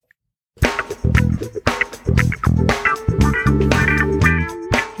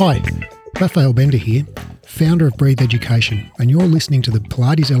Hi, Raphael Bender here, founder of Breathe Education, and you're listening to the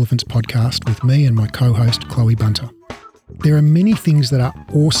Pilates Elephants podcast with me and my co-host Chloe Bunter. There are many things that are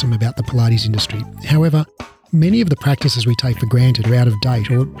awesome about the Pilates industry. However, many of the practices we take for granted are out of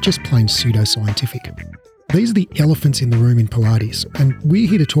date or just plain pseudoscientific. These are the elephants in the room in Pilates, and we're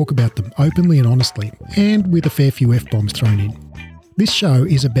here to talk about them openly and honestly, and with a fair few F-bombs thrown in. This show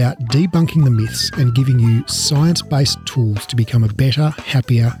is about debunking the myths and giving you science-based tools to become a better,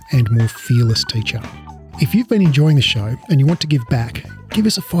 happier, and more fearless teacher. If you've been enjoying the show and you want to give back, give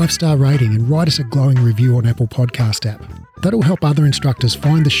us a 5-star rating and write us a glowing review on Apple Podcast app. That'll help other instructors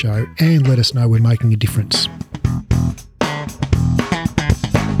find the show and let us know we're making a difference.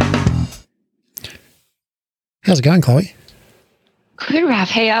 How's it going, Chloe? Good, Raph.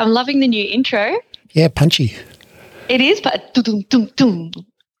 Hey, I'm loving the new intro. Yeah, punchy. It is, but dum-dum-dum.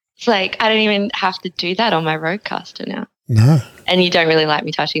 It's like I don't even have to do that on my Rodecaster now. No. And you don't really like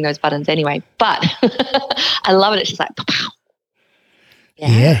me touching those buttons anyway, but I love it. It's just like, pow.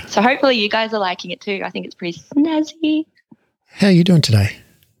 Yeah. So hopefully you guys are liking it too. I think it's pretty snazzy. How are you doing today?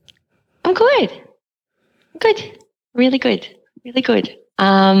 I'm good. Good. Really good. Really good.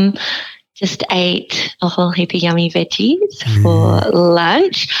 Just ate a whole heap of yummy veggies for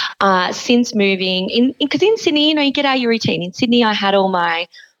lunch. Since moving because in Sydney, you know, you get out of your routine. In Sydney, I had all my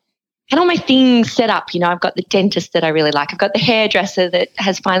things set up. You know, I've got the dentist that I really like. I've got the hairdresser that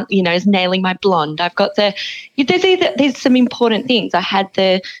has is nailing my blonde. I've got there's some important things. I had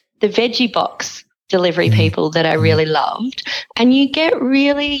the veggie box delivery people that I really loved, and you get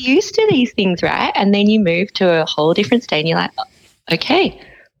really used to these things, right? And then you move to a whole different state and you're like, okay,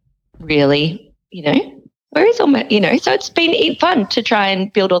 really, where is all my, so it's been fun to try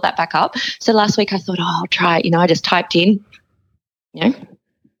and build all that back up. So last week I thought, I'll try it. I just typed in,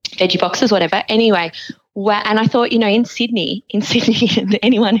 veggie boxes, whatever. Anyway, and I thought, in Sydney, and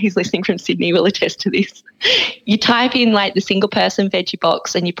anyone who's listening from Sydney will attest to this, you type in like the single person veggie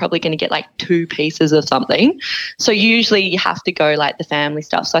box and you're probably going to get like 2 pieces of something. So usually you have to go like the family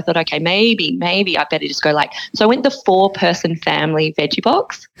stuff. So I thought, okay, maybe I better just go so I went the 4-person family veggie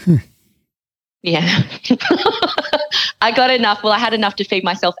box. Yeah. I got enough. Well, I had enough to feed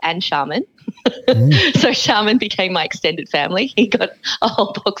myself and Shaman. So Shaman became my extended family. He got a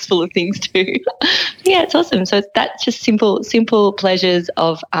whole box full of things too. Yeah, it's awesome. So that's just simple pleasures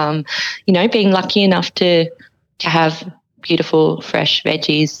of, being lucky enough to have beautiful, fresh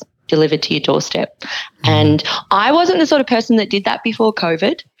veggies delivered to your doorstep. And I wasn't the sort of person that did that before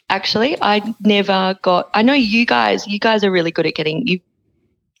COVID. Actually, I know you guys are really good at getting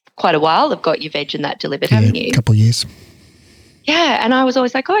quite a while have got your veg and that delivered, haven't you? A couple of years. Yeah, and I was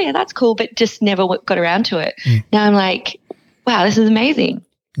always like, oh, yeah, that's cool, but just never got around to it. Now I'm like, wow, this is amazing.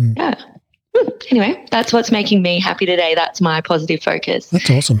 Yeah. Anyway, that's what's making me happy today. That's my positive focus. That's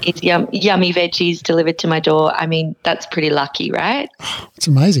awesome. It's yummy veggies delivered to my door. I mean, that's pretty lucky, right? It's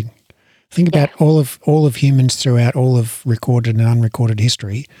amazing. Think about all of humans throughout all of recorded and unrecorded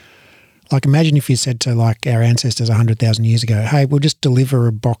history. Like imagine if you said to like our ancestors 100,000 years ago, hey, we'll just deliver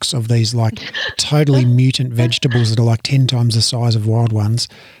a box of these like totally mutant vegetables that are like 10 times the size of wild ones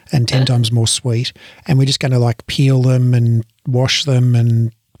and 10 times more sweet, and we're just going to like peel them and wash them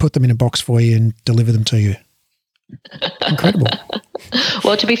and put them in a box for you and deliver them to you. Incredible.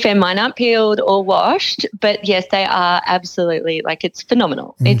 Well, to be fair, mine aren't peeled or washed, but yes, they are absolutely it's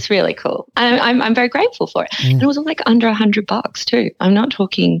phenomenal. It's really cool. I'm very grateful for it. And it was like under $100 too. I'm not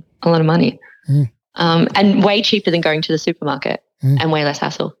talking a lot of money, and way cheaper than going to the supermarket and way less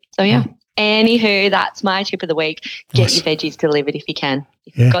hassle. So yeah. Anywho, that's my tip of the week. Get your veggies delivered if you can.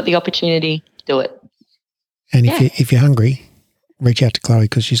 If you've got the opportunity, do it. And if you're hungry, reach out to Chloe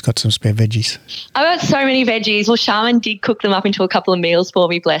because she's got some spare veggies. I've got so many veggies. Well, Shaman did cook them up into a couple of meals for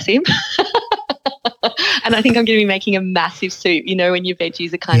me, bless him. And I think I'm going to be making a massive soup, when your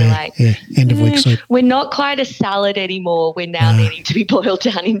veggies are kind of end of week soup. We're not quite a salad anymore. We're now needing to be boiled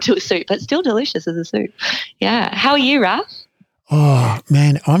down into a soup, but still delicious as a soup. Yeah. How are you, Raph? Oh,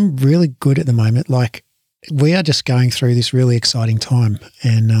 man, I'm really good at the moment. Like we are just going through this really exciting time,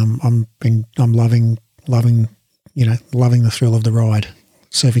 and I'm loving the thrill of the ride,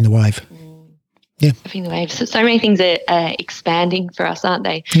 surfing the wave. Yeah. Surfing the waves. So many things are expanding for us, aren't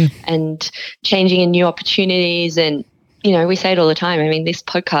they? Yeah. And changing in new opportunities. And, we say it all the time. I mean, this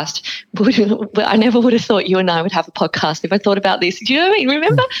podcast, I never would have thought you and I would have a podcast if I thought about this. Do you know what I mean?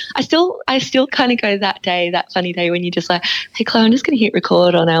 Remember, I still kind of go that funny day when you're just like, hey, Chloe, I'm just going to hit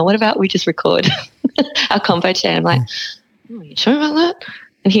record on what about we just record our convo chat? I'm like, oh, are you sure about that?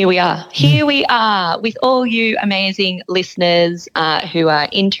 And here we are. Here we are with all you amazing listeners who are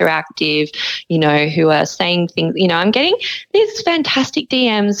interactive, who are saying things. I'm getting these fantastic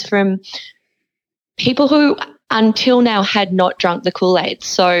DMs from people who until now had not drunk the Kool-Aid.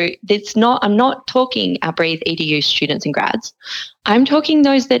 So I'm not talking our Breathe EDU students and grads. I'm talking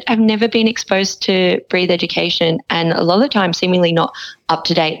those that have never been exposed to Breathe education and a lot of the time seemingly not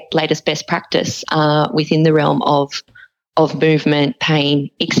up-to-date, latest best practice within the realm of movement, pain,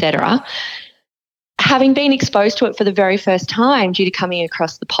 etc. Having been exposed to it for the very first time due to coming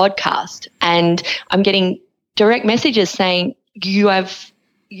across the podcast, and I'm getting direct messages saying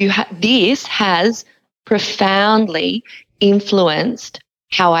this has profoundly influenced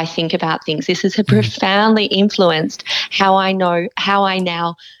how I think about things. This has profoundly influenced how I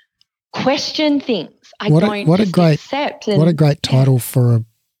now question things. What a great title for a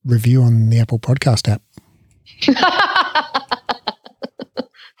review on the Apple Podcast app.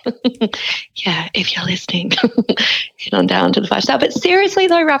 Yeah, if you're listening, head on down to the 5-star. But seriously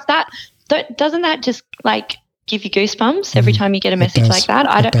though, Raf, doesn't that just like give you goosebumps every time you get a message like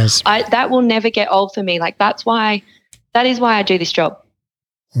that? That will never get old for me. Like that is why I do this job.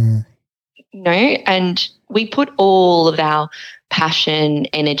 And we put all of our passion,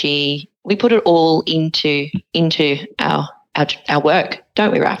 energy, we put it all into our work,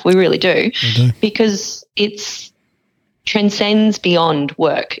 don't we, Raf? We really do. We do. Because it transcends beyond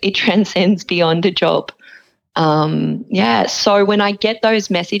work. It transcends beyond a job. So when I get those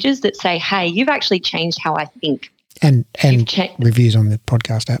messages that say, hey, you've actually changed how I think. And reviews on the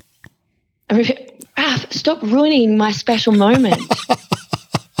podcast app. Raf, stop ruining my special moment.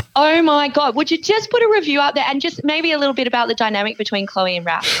 Oh, my God. Would you just put a review up there and just maybe a little bit about the dynamic between Chloe and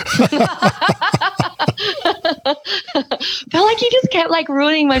Raf? Felt like you just kept like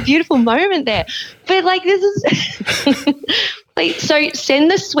ruining my beautiful moment there. But like this is like, so send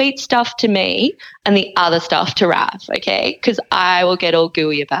the sweet stuff to me and the other stuff to Raf, okay? Because I will get all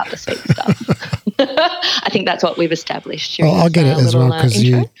gooey about the sweet stuff. I think that's what we've established. Well, I'll get it as well because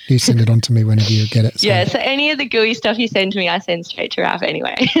you send it on to me whenever you get it. So. Yeah, so any of the gooey stuff you send to me, I send straight to Raf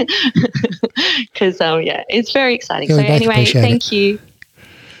anyway. Because, it's very exciting. Yeah, so anyway, thank it. you.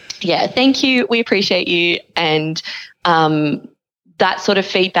 Yeah, thank you. We appreciate you. And that sort of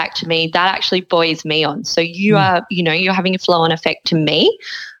feedback to me, that actually buoys me on. So you are, you're having a flow-on effect to me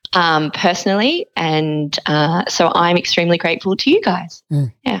personally. And so I'm extremely grateful to you guys.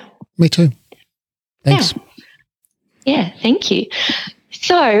 Yeah. Me too. Thanks. Yeah, thank you.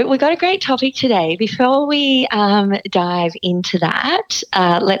 So we've got a great topic today. Before we dive into that,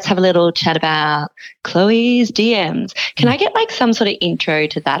 let's have a little chat about Chloe's DMs. Can I get like some sort of intro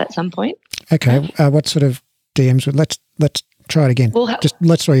to that at some point? Okay. What sort of DMs? Let's try it again.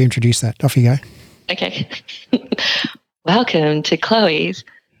 Let's reintroduce that. Off you go. Okay. Welcome to Chloe's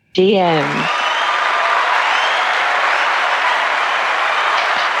DM.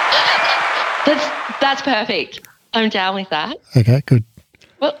 That's perfect. I'm down with that. Okay, good.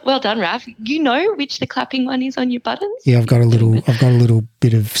 Well done, Raf. You know which the clapping one is on your buttons? Yeah, I've got a little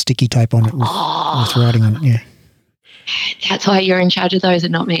bit of sticky tape on it with writing on it. Yeah. That's why you're in charge of those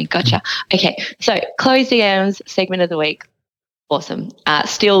and not me. Gotcha. Okay, so Chloe's DMs segment of the week. Awesome.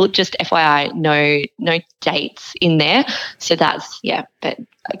 Still just FYI, no dates in there. So that's, but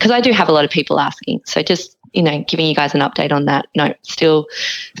because I do have a lot of people asking. So just, giving you guys an update on that. No, still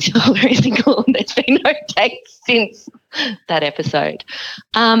very single. There's been no dates since that episode.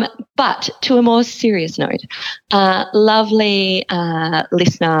 But to a more serious note, lovely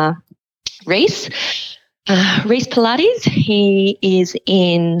listener, Reese Pilates, he is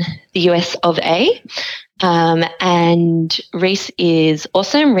in the US of A. And Reese is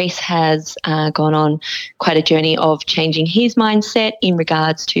awesome. Reese has gone on quite a journey of changing his mindset in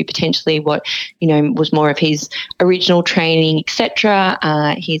regards to potentially what, was more of his original training, etc.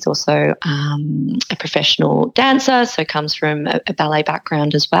 He's also a professional dancer, so comes from a ballet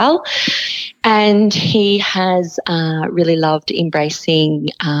background as well. And he has really loved embracing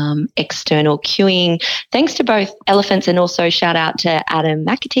external cueing, thanks to both elephants and also shout out to Adam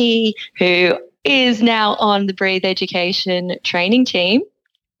McAtee, who is now on the Breathe Education training team.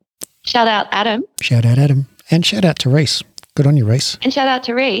 Shout out, Adam. Shout out, Adam. And shout out to Reese. Good on you, Reese. And shout out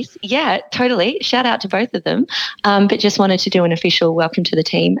to Reese. Yeah, totally. Shout out to both of them. But just wanted to do an official welcome to the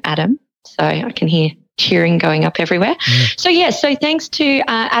team, Adam. So I can hear cheering going up everywhere. Yeah. So thanks to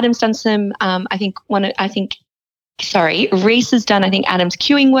Adam's done some, Reese has done, Adam's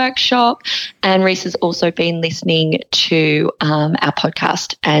cueing workshop, and Reese has also been listening to our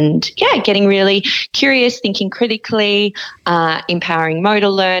podcast and, getting really curious, thinking critically, empowering motor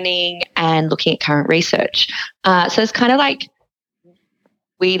learning and looking at current research. So it's kind of like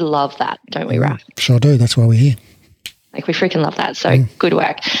We love that, don't we, Raf? Sure do. That's why we're here. Like, we freaking love that. So good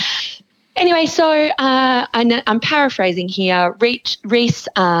work. Anyway, so I'm paraphrasing here. Reese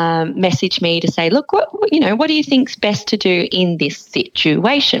messaged me to say, look, what do you think's best to do in this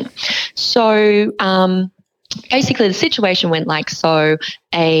situation? So basically the situation went like so.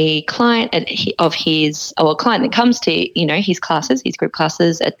 A client of his, or a client that comes to, his classes, his group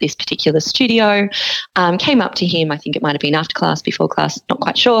classes at this particular studio, came up to him. I think it might have been after class, before class, not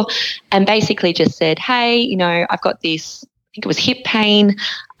quite sure, and basically just said, hey, I've got this, I think it was hip pain.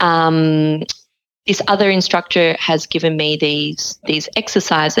 This other instructor has given me these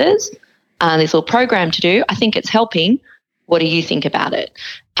exercises, this little program to do. I think it's helping. What do you think about it?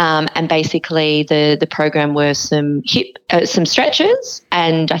 And basically the program were some stretches,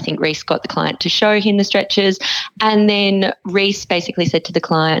 and I think Reese got the client to show him the stretches. And then Reese basically said to the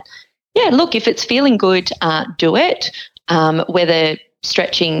client, yeah, look, if it's feeling good, do it. Whether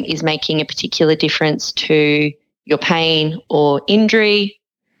stretching is making a particular difference to your pain or injury,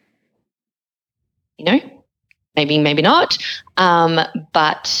 maybe not.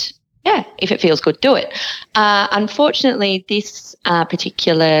 But yeah, if it feels good, do it. Unfortunately, this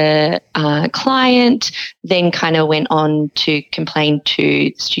particular client then kind of went on to complain to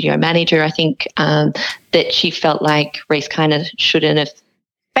the studio manager, I think, that she felt like Reese kind of shouldn't have.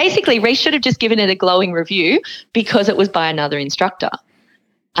 Basically, Reese should have just given it a glowing review because it was by another instructor.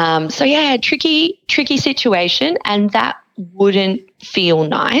 So, yeah, tricky situation, and that wouldn't feel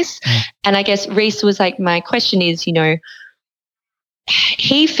nice. And I guess Reese was like, my question is,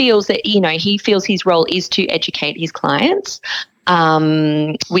 he feels that, he feels his role is to educate his clients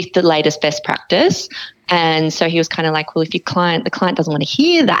with the latest best practice. And so he was kind of like, well, if the client doesn't want to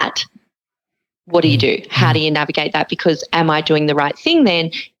hear that, what do you do? How do you navigate that? Because am I doing the right thing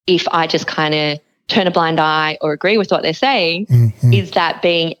then if I just kind of turn a blind eye or agree with what they're saying? Is that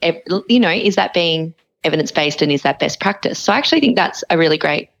being, evidence-based, and is that best practice? So I actually think that's a really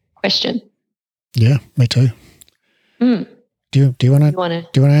great question. Yeah, me too. Do you want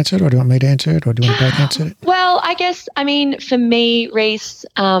to answer it, or do you want me to answer it, or do you want to both answer it? Well, I guess, for me, Reese,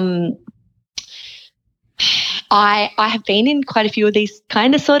 I have been in quite a few of these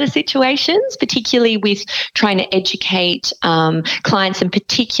kind of sort of situations, particularly with trying to educate clients, and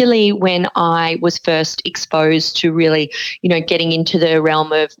particularly when I was first exposed to really, getting into the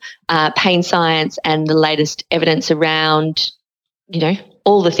realm of pain science and the latest evidence around,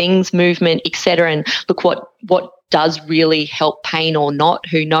 all the things, movement, etc. And look, what does really help pain or not?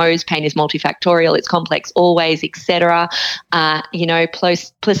 Who knows? Pain is multifactorial. It's complex always, etc.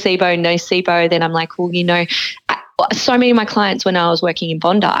 Placebo, nocebo. Then I'm like, well, so many of my clients when I was working in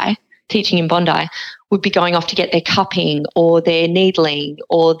Bondi, teaching in Bondi, would be going off to get their cupping or their needling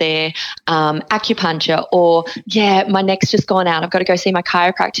or their acupuncture, or, yeah, my neck's just gone out. I've got to go see my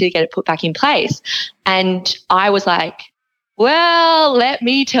chiropractor to get it put back in place. And I was like, well, let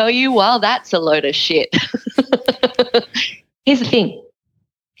me tell you, that's a load of shit. Here's the thing.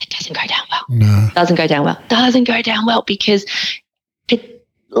 It doesn't go down well. No. Doesn't go down well because it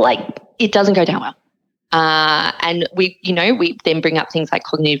doesn't go down well. And we then bring up things like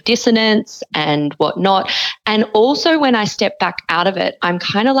cognitive dissonance and whatnot. And also when I step back out of it, I'm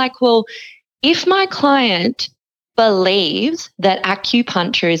kind of like, well, if my client believes that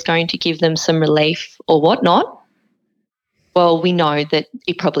acupuncture is going to give them some relief or whatnot, well, we know that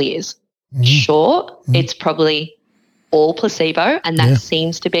it probably is. Sure, it's probably all placebo, and that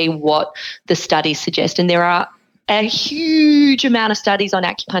seems to be what the studies suggest. And there are a huge amount of studies on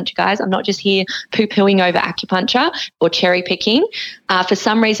acupuncture, guys. I'm not just here poo-pooing over acupuncture or cherry picking. For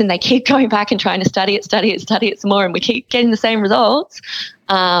some reason, they keep going back and trying to study it some more, and we keep getting the same results.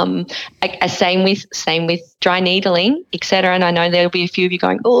 Same with dry needling, etc. And I know there'll be a few of you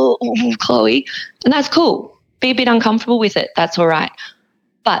going, oh, Chloe, and that's cool. Be a bit uncomfortable with it. That's all right.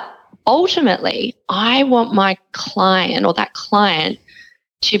 But ultimately, I want my client or that client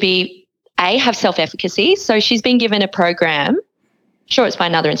to be, have self-efficacy. So she's been given a program. Sure, it's by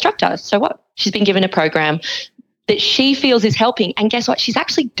another instructor. So what? She's been given a program that she feels is helping. And guess what? She's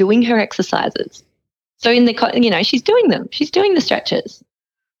actually doing her exercises. So she's doing them. She's doing the stretches.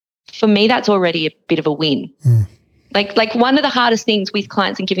 For me, that's already a bit of a win. Like one of the hardest things with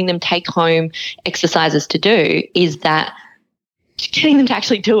clients and giving them take-home exercises to do is that getting them to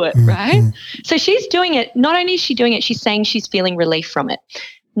actually do it, right? So she's doing it. Not only is she doing it, she's saying she's feeling relief from it.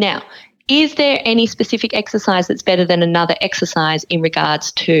 Now, is there any specific exercise that's better than another exercise in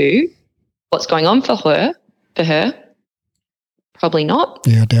regards to what's going on for her? Probably not.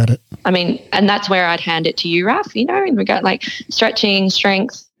 Yeah, I doubt it. And that's where I'd hand it to you, Raf, in regard like stretching,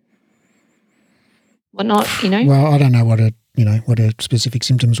 strength, whatnot, Well, I don't know what what her specific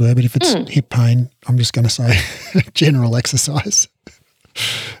symptoms were. But if it's hip pain, I'm just going to say general exercise.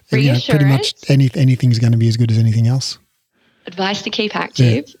 And, pretty much anything's going to be as good as anything else. Advice to keep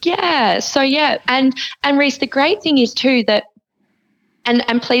active. Yeah. So, And Reese, the great thing is too that,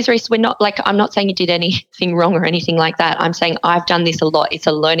 and please, Reese, I'm not saying you did anything wrong or anything like that. I'm saying I've done this a lot. It's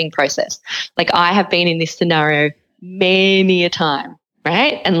a learning process. Like I have been in this scenario many a time,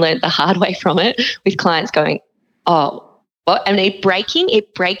 right? And learned the hard way from it with clients going, oh, what? And it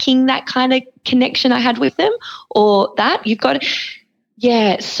breaking that kind of connection I had with them or that you've got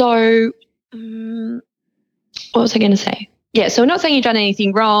to, So what was I going to say? Yeah, so we're not saying you've done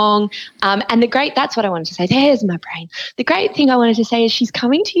anything wrong. And that's what I wanted to say. There's my brain. The great thing I wanted to say is she's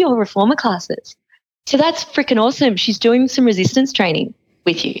coming to your reformer classes. So that's freaking awesome. She's doing some resistance training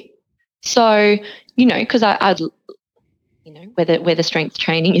with you. So, because I'd whether strength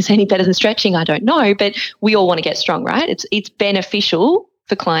training is any better than stretching, I don't know, but we all want to get strong, right? It's beneficial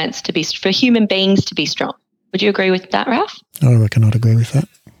for for human beings to be strong. Would you agree with that, Ralph? I reckon I'd agree with that.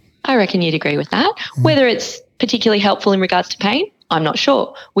 I reckon you'd agree with that. Whether it's particularly helpful in regards to pain, I'm not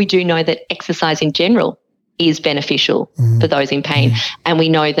sure. We do know that exercise in general is beneficial for those in pain. And we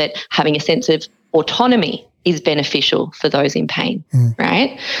know that having a sense of autonomy is beneficial for those in pain,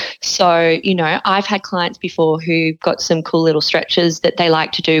 right? So, I've had clients before who got some cool little stretches that they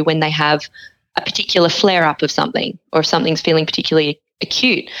like to do when they have a particular flare-up of something or if something's feeling particularly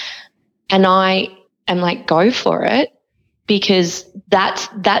acute. And I am like, go for it. Because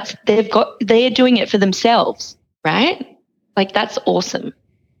they're doing it for themselves, right? Like that's awesome.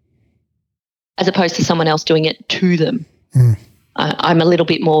 As opposed to someone else doing it to them. I'm a little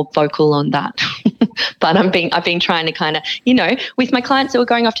bit more vocal on that, but I've been trying to kind of, with my clients that were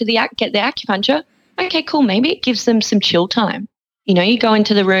going off to get their acupuncture. Okay, cool. Maybe it gives them some chill time. You go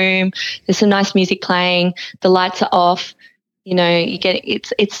into the room, there's some nice music playing, the lights are off. You get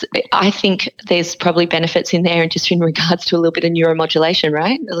I think there's probably benefits in there and just in regards to a little bit of neuromodulation,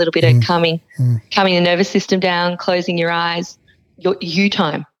 right? A little bit of calming the nervous system down, closing your eyes, your you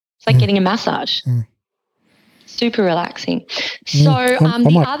time. It's like getting a massage. Super relaxing. So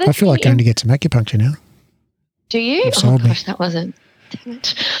I feel like going to get some acupuncture now. Do you? Oh gosh, that wasn't. Damn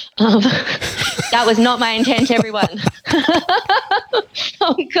it. That was not my intent, everyone.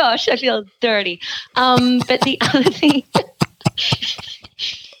 Oh gosh, I feel dirty. But the other thing.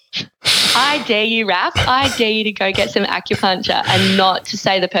 I dare you, Raph. I dare you to go get some acupuncture and not to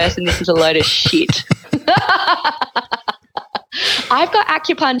say the person this is a load of shit. I've got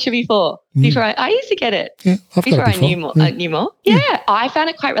acupuncture before I used to get it. Yeah, before I knew more. Yeah, I found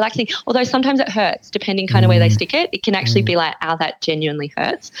it quite relaxing. Although sometimes it hurts, depending kind of where they stick it. It can actually be like, "Ow, that genuinely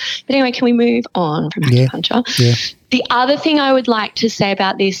hurts." But anyway, can we move on from acupuncture? Yeah. The other thing I would like to say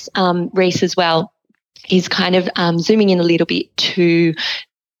about this, Reese, as well, is kind of zooming in a little bit to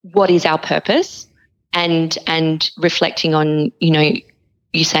what is our purpose and reflecting on,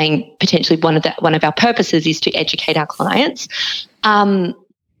 you saying potentially one of our purposes is to educate our clients.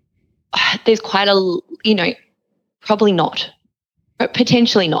 There's quite probably not, but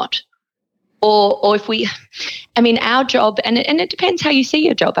potentially not. Or if our job, and it depends how you see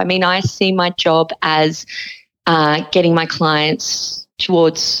your job. I see my job as getting my clients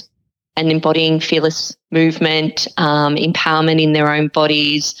towards and embodying fearless movement, empowerment in their own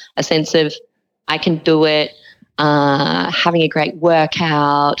bodies, a sense of I can do it, having a great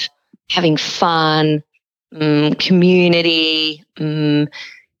workout, having fun, community, telling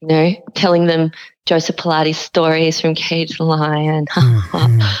them Joseph Pilates stories from Cage the Lion.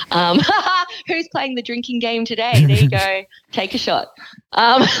 Who's playing the drinking game today? There you go. Take a shot.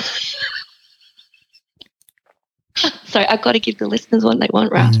 So I've got to give the listeners what they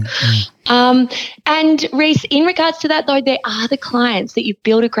want, Ralph. And Reese, in regards to that, though, there are the clients that you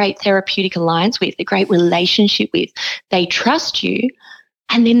build a great therapeutic alliance with, a great relationship with. They trust you,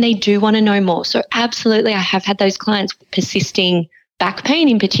 and then they do want to know more. So absolutely, I have had those clients with persisting back pain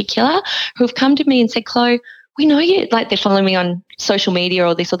in particular who have come to me and said, Chloe, we know you, like they're following me on social media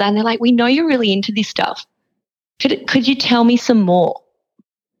or this or that, and they're like, we know you're really into this stuff. Could you tell me some more?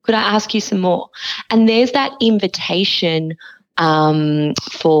 Could I ask you some more? And there's that invitation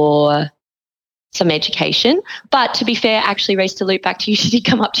for some education. But to be fair, actually, Reese, to loop back to you, she did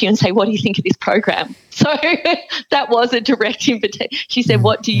come up to you and say, what do you think of this program? So that was a direct invitation. She said,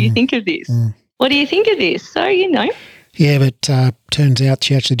 what do you think of this? What do you think of this? So, Yeah, but turns out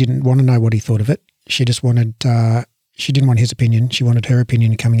she actually didn't want to know what he thought of it. She just wanted, she didn't want his opinion. She wanted her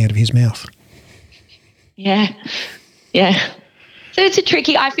opinion coming out of his mouth. Yeah. So it's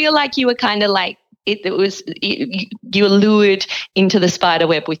I feel like you were kind of like, you were lured into the spider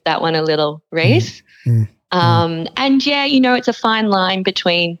web with that one a little, Reese. And yeah, it's a fine line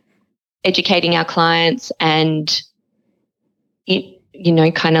between educating our clients and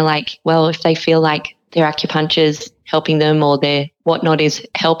kind of like, well, if they feel like their acupuncture's helping them or their whatnot is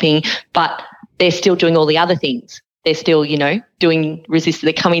helping, but they're still doing all the other things. They're still, doing resistance.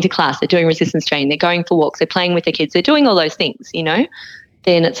 They're coming to class. They're doing resistance training. They're going for walks. They're playing with their kids. They're doing all those things, then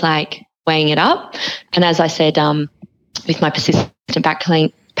it's weighing it up. And as I said, with my persistent back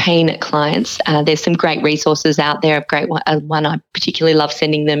pain clients, there's some great resources out there. A great one I particularly love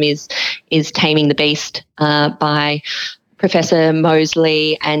sending them is Taming the Beast by Professor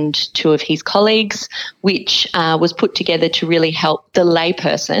Mosley and two of his colleagues, which was put together to really help the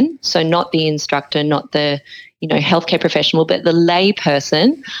layperson, so not the instructor, not the healthcare professional, but the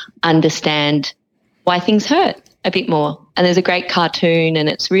layperson understand why things hurt a bit more. And there's a great cartoon, and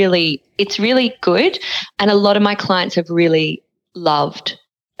it's really good. And a lot of my clients have really loved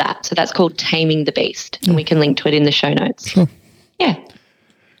that. So that's called Taming the Beast, and we can link to it in the show notes. Sure. Yeah.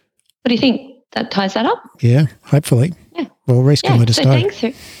 What do you think? That ties that up? Yeah, hopefully. Yeah. Well, Reese can let us know. Thanks.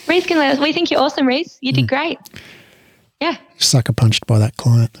 Reese can let us. We think you're awesome, Reese. You did great. Yeah. Sucker punched by that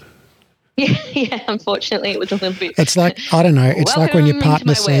client. Yeah, unfortunately it was a little bit. It's like, I don't know, it's like when your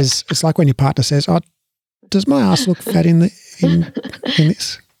partner says, oh, does my ass look fat in this?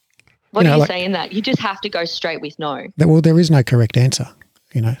 What are you saying that? You just have to go straight with no. Well, there is no correct answer.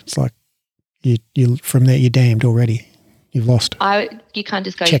 It's like you from there you're damned already. You've lost. You can't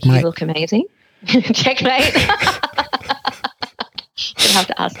just go, checkmate. You look amazing. Checkmate. Gonna have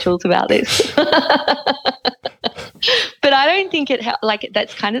to ask Jules about this. But I don't think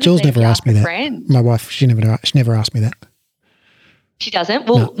that's kind of Jules never asked me that. Friend. My wife, she never asked me that. She doesn't?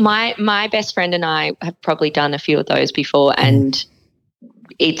 Well, no. my best friend and I have probably done a few of those before, and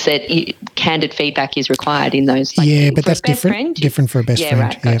it's candid feedback is required in those. Yeah, but that's different. Different for a best friend.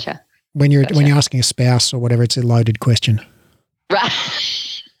 Right, gotcha. Yeah. When you're asking a spouse or whatever, it's a loaded question. Right.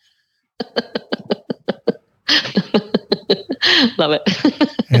 Love it.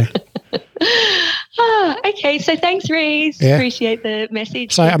 Yeah. Okay, so thanks, Reese. Yeah. Appreciate the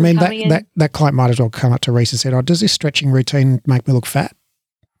message. So, I mean, that client might as well come up to Reese and said, does this stretching routine make me look fat?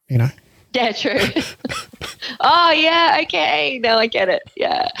 Yeah, true. Oh, yeah, okay. No, I get it.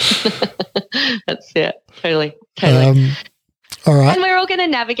 Yeah. That's it. Totally. All right. And we're all going to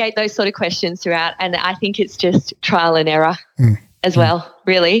navigate those sort of questions throughout, and I think it's just trial and error as well,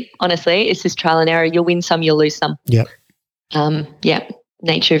 really. Honestly, it's just trial and error. You'll win some, you'll lose some. Yep. Yeah.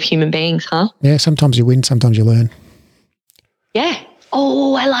 Nature of human beings, huh? Yeah, sometimes you win, sometimes you learn. Yeah.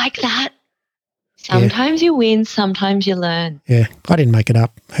 Oh, I like that. Sometimes you win, sometimes you learn. Yeah, I didn't make it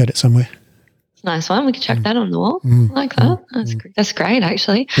up. Heard it somewhere. It's a nice one. We could chuck that on the wall. I like that. That's great,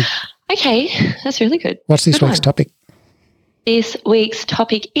 actually. Okay, that's really good. What's this week's topic? This week's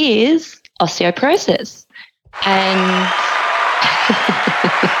topic is osteoporosis. And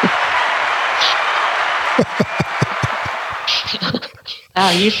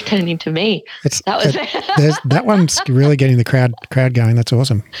wow, you've turned into me. That one's really getting the crowd going. That's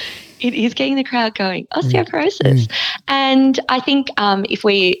awesome. It is getting the crowd going. Osteoporosis. And I think if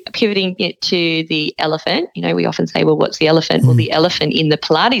we're pivoting it to the elephant, we often say, well, what's the elephant? Well, the elephant in the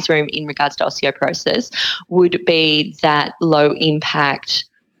Pilates room in regards to osteoporosis would be that low impact,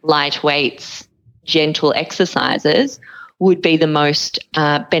 light weights, gentle exercises would be the most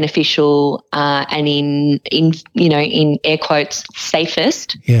beneficial and in air quotes,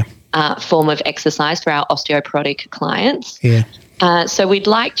 safest form of exercise for our osteoporotic clients. Yeah. So we'd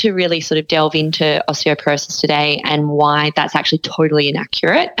like to really sort of delve into osteoporosis today and why that's actually totally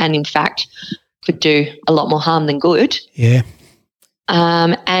inaccurate and, in fact, could do a lot more harm than good. Yeah.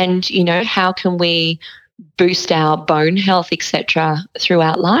 And, how can we boost our bone health, etc.,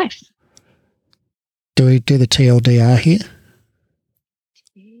 throughout life? Do we do the TLDR here?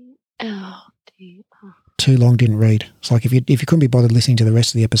 TLDR. Too long, didn't read. It's like if you couldn't be bothered listening to the rest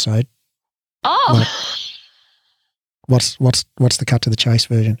of the episode. Oh. What's the cut to the chase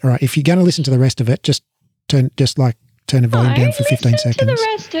version? All right, if you're going to listen to the rest of it, just turn the volume down for 15 seconds. To the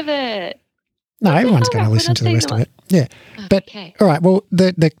rest of it. No, everyone's going to listen to the rest of it. Yeah, but okay. All right. Well,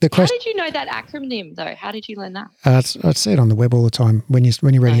 the question. How did you know that acronym though? How did you learn that? I see it on the web all the time. When you're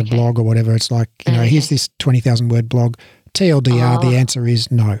reading a blog or whatever, it's like here's this 20,000 word blog. TLDR. The answer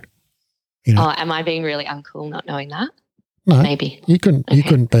is no. Oh, am I being really uncool not knowing that? No, maybe you couldn't be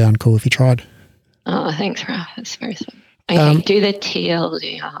uncool if you tried. Oh, thanks, Ralph. That's very sweet. Okay, do the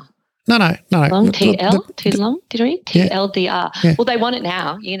TLDR. No. Long TL? Too long? Did we? TLDR. Yeah. Well, they want it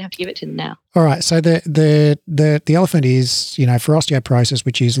now. You're going to have to give it to them now. All right. So the elephant is, for osteoporosis,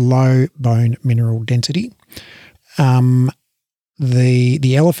 which is low bone mineral density, the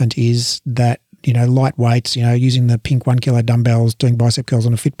elephant is that light weights, using the pink 1 kilo dumbbells, doing bicep curls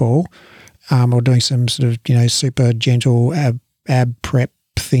on a Fitball, or doing some sort of, super gentle ab prep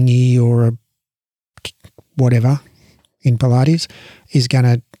thingy or a whatever in Pilates is going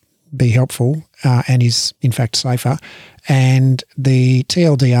to be helpful and is in fact safer. And the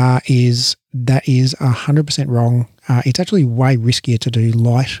TLDR is 100% wrong. It's actually way riskier to do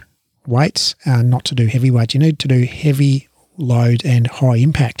light weights, not to do heavy weights. You need to do heavy load and high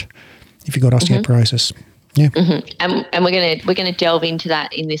impact if you've got osteoporosis. Yeah. Mm-hmm. And we're gonna delve into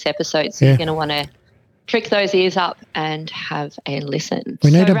that in this episode. So you're gonna want to prick those ears up and have a listen.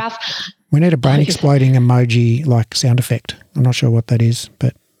 We need a brain exploding emoji like sound effect. I'm not sure what that is,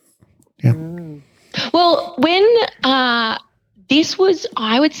 but yeah. Well, when I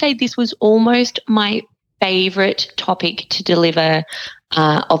would say this was almost my favorite topic to deliver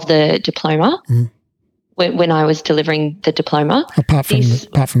of the diploma. When I was delivering the diploma. Apart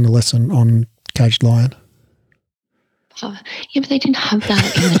from the lesson on Caged Lion. Yeah, but they didn't have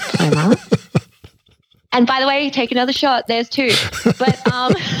that in the diploma. And by the way, take another shot. There's 2. But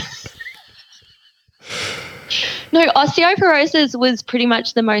no, osteoporosis was pretty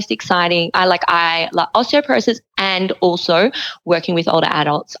much the most exciting. I like osteoporosis and also working with older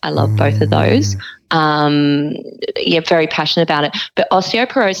adults. I love both of those. Very passionate about it. But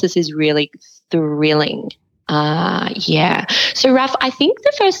osteoporosis is really thrilling. So Raf, I think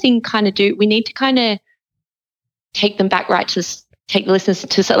the first thing we need to kind of take them back take the listeners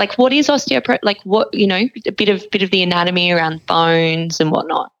to like, what is osteoporosis? Like what, a bit of the anatomy around bones and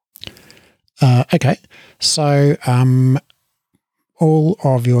whatnot. Okay. So all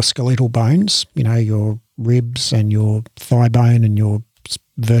of your skeletal bones, your ribs and your thigh bone and your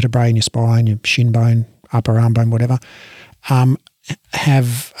vertebrae in your spine, your shin bone, upper arm bone, whatever,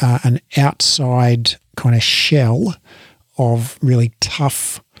 have an outside kind of shell of really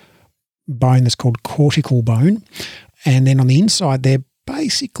tough bone that's called cortical bone. And then on the inside, they're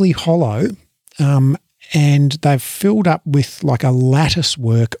basically hollow, and they've filled up with like a lattice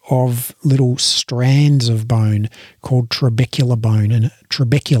work of little strands of bone called trabecular bone. And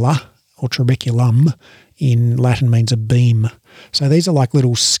trabecula or trabeculum in Latin means a beam. So these are like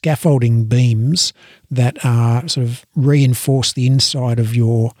little scaffolding beams that sort of reinforce the inside of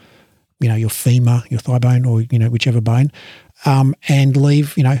your femur, your thigh bone, or, whichever bone, and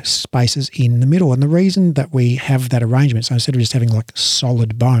leave, spaces in the middle. And the reason that we have that arrangement, so instead of just having like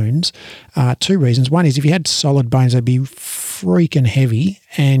solid bones, 2 reasons. One is if you had solid bones, they'd be freaking heavy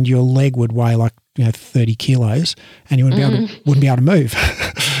and your leg would weigh like, 30 kilos and you wouldn't be able to move.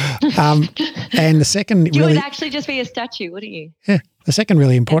 And the second you would actually just be a statue, wouldn't you? Yeah. The second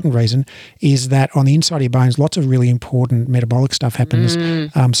really important reason is that on the inside of your bones, lots of really important metabolic stuff happens.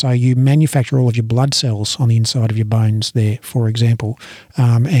 So you manufacture all of your blood cells on the inside of your bones there, for example.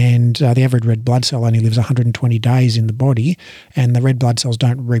 And the average red blood cell only lives 120 days in the body, and the red blood cells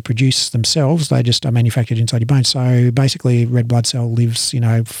don't reproduce themselves. They just are manufactured inside your bones. So basically, red blood cell lives,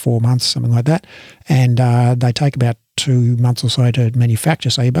 4 months, something like that, and they take about 2 months or so to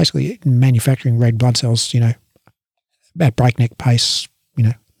manufacture. So you're basically manufacturing red blood cells, at breakneck pace,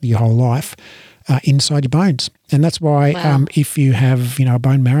 your whole life, inside your bones. And that's why if you have, a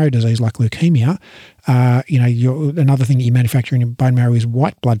bone marrow disease like leukemia, another thing that you manufacture in your bone marrow is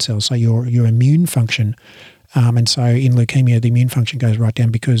white blood cells, so your immune function. And so in leukemia, the immune function goes right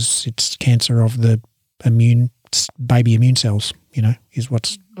down because it's cancer of the baby immune cells, is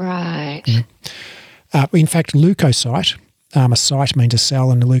what's... Right. In fact, leukocyte, a cyte means a cell,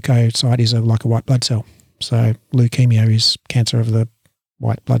 and a leukocyte is like a white blood cell. So leukemia is cancer of the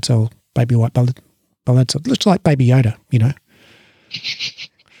white blood cell, baby white blood cell. It looks like Baby Yoda,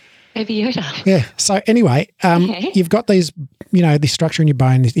 Baby Yoda. Yeah. So anyway, you've got these, this structure in your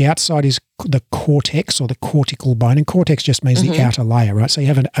bone. The outside is the cortex or the cortical bone, and cortex just means the outer layer, right? So you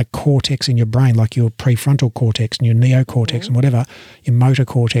have a cortex in your brain, like your prefrontal cortex and your neocortex and whatever, your motor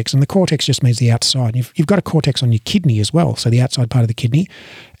cortex, and the cortex just means the outside. You've got a cortex on your kidney as well, so the outside part of the kidney,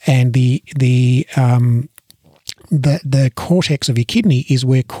 and the cortex of your kidney is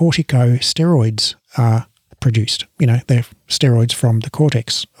where corticosteroids are produced. They're steroids from the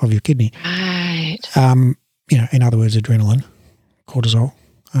cortex of your kidney. Right. In other words, adrenaline, cortisol.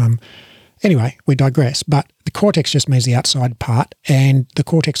 Anyway, we digress. But the cortex just means the outside part, and the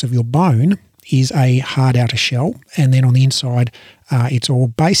cortex of your bone is a hard outer shell, and then on the inside it's all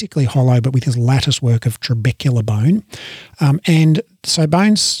basically hollow but with this lattice work of trabecular bone. And so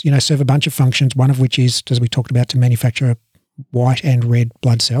bones, serve a bunch of functions, one of which is, as we talked about, to manufacture white and red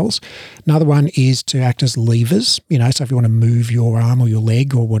blood cells. Another one is to act as levers, so if you want to move your arm or your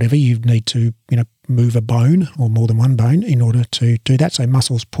leg or whatever, you need to, move a bone or more than one bone in order to do that. So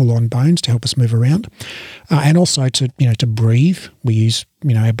muscles pull on bones to help us move around. And also to breathe. We use,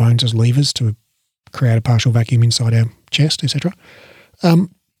 our bones as levers to create a partial vacuum inside our chest, etc.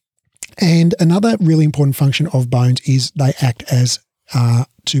 And another really important function of bones is they act as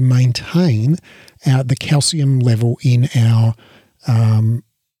to maintain the calcium level in our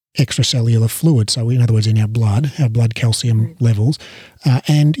extracellular fluid. So in other words, in our blood calcium levels.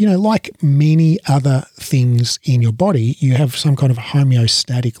 And, like many other things in your body, you have some kind of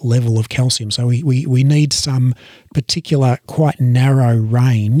homeostatic level of calcium. So we need some particular quite narrow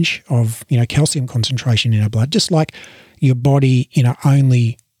range of, calcium concentration in our blood, just like your body,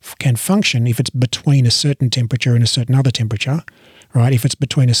 only can function if it's between a certain temperature and a certain other temperature, right? If it's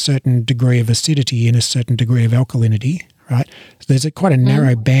between a certain degree of acidity and a certain degree of alkalinity, right? So there's quite a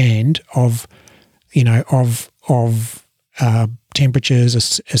narrow band of,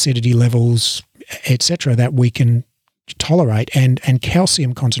 temperatures, acidity levels, etc., that we can tolerate, and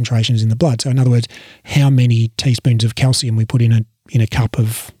calcium concentrations in the blood. So in other words, how many teaspoons of calcium we put in a cup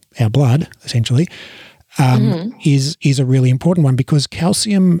of our blood, essentially, is a really important one, because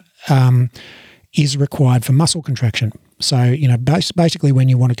calcium is required for muscle contraction. So, basically when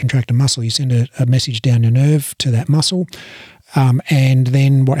you want to contract a muscle, you send a message down your nerve to that muscle. And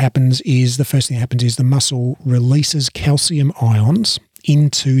then what happens is, the first thing that happens is the muscle releases calcium ions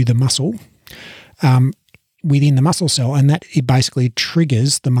into the muscle within the muscle cell, and that it basically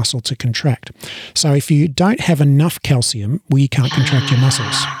triggers the muscle to contract. So if you don't have enough calcium, you can't contract your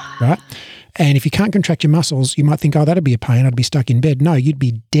muscles, right? And if you can't contract your muscles, you might think, oh, that'd be a pain, I'd be stuck in bed. No, you'd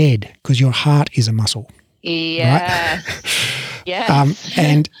be dead, because your heart is a muscle. Yeah. Right? Yes.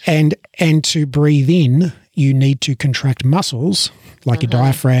 And to breathe in, you need to contract muscles like your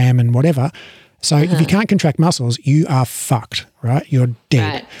diaphragm and whatever. So if you can't contract muscles, you are fucked, right? You're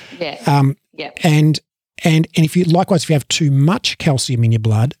dead. Right. Yeah. And if you likewise, if you have too much calcium in your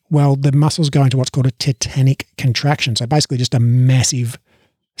blood, well, the muscles go into what's called a tetanic contraction. So basically just a massive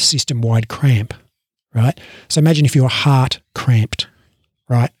system-wide cramp, right? So imagine if your heart cramped,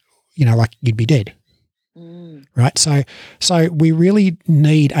 right? Like you'd be dead. Right. So we really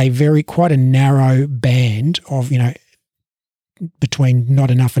need quite a narrow band of, between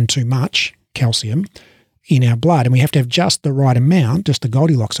not enough and too much calcium in our blood. And we have to have just the right amount, just the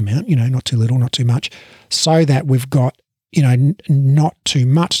Goldilocks amount, not too little, not too much, so that we've got, not too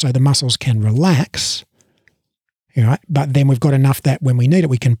much so the muscles can relax, right? But then we've got enough that when we need it,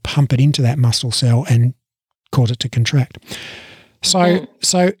 we can pump it into that muscle cell and cause it to contract. So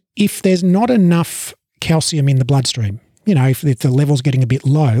if there's not enough calcium in the bloodstream, if the level's getting a bit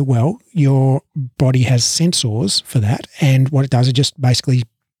low, well, your body has sensors for that, and what it does is just basically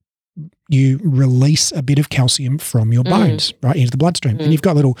you release a bit of calcium from your bones right into the bloodstream, and you've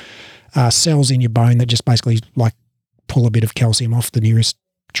got little cells in your bone that just basically like pull a bit of calcium off the nearest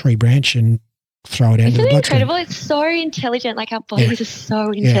tree branch and throw it out into the bloodstream. Incredible? It's so intelligent. Like our bodies are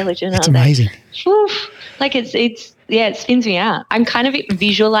so intelligent. It's amazing. Like it spins me out. I'm kind of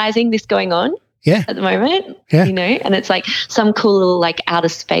visualizing this going on. Yeah. At the moment, yeah. And it's like some cool little like outer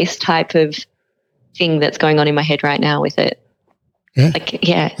space type of thing that's going on in my head right now with it. Yeah.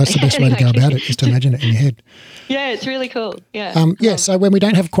 Yeah. That's the best way to go about it, is to imagine it in your head. Yeah, it's really cool. Yeah. So when we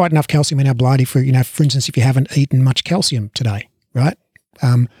don't have quite enough calcium in our blood, for instance, if you haven't eaten much calcium today, right?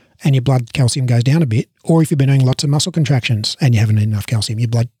 And your blood calcium goes down a bit, or if you've been doing lots of muscle contractions and you haven't eaten enough calcium, your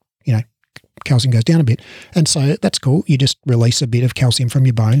blood, calcium goes down a bit. And so that's cool. You just release a bit of calcium from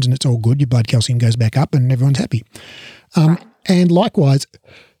your bones and it's all good. Your blood calcium goes back up and everyone's happy. And likewise,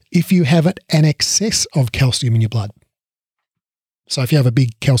 if you have an excess of calcium in your blood, so if you have a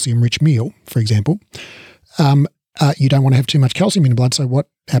big calcium-rich meal, for example, you don't want to have too much calcium in the blood. So what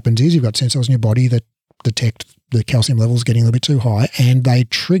happens is you've got sensors in your body that detect the calcium levels getting a little bit too high, and they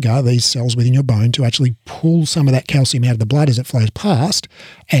trigger these cells within your bone to actually pull some of that calcium out of the blood as it flows past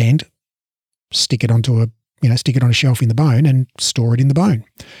and stick it onto a shelf in the bone and store it in the bone.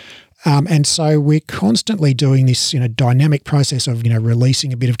 And so we're constantly doing this, dynamic process of,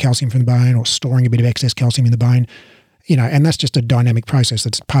 releasing a bit of calcium from the bone or storing a bit of excess calcium in the bone, and that's just a dynamic process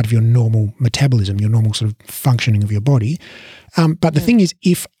that's part of your normal metabolism, your normal sort of functioning of your body. But the thing is,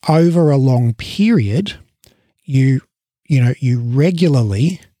 if over a long period you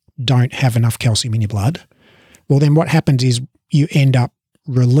regularly don't have enough calcium in your blood, well, then what happens is you end up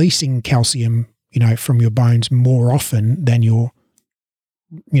releasing calcium, from your bones more often than you're,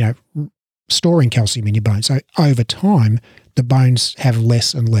 storing calcium in your bones. So over time, the bones have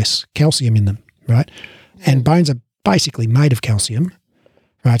less and less calcium in them, right? And bones are basically made of calcium,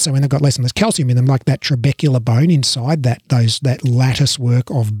 right? So when they've got less and less calcium in them, like that trabecular bone inside, that lattice work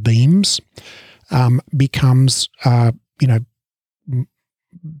of beams becomes,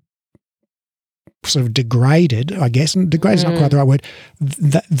 sort of degraded, I guess, and degraded is not quite the right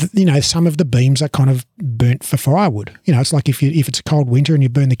word. Some of the beams are kind of burnt for firewood. It's like if it's a cold winter and you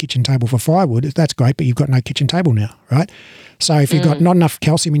burn the kitchen table for firewood, that's great, but you've got no kitchen table now, right? So if you've got not enough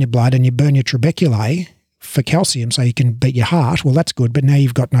calcium in your blood and you burn your trabeculae for calcium so you can beat your heart, well, that's good, but now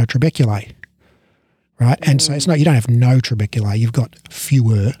you've got no trabeculae, right? And so it's not, you don't have no trabeculae, you've got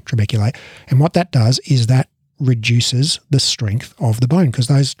fewer trabeculae. And what that does is that reduces the strength of the bone, because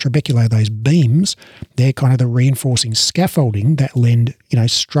those trabeculae, those beams, they're kind of the reinforcing scaffolding that lend,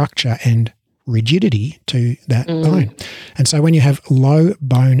 structure and rigidity to that bone. And so when you have low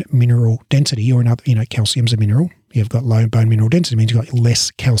bone mineral density, or another, calcium's a mineral, you've got low bone mineral density, means you've got less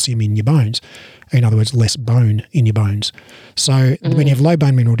calcium in your bones. In other words, less bone in your bones. So when you have low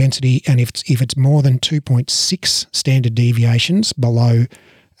bone mineral density, and if it's more than 2.6 standard deviations below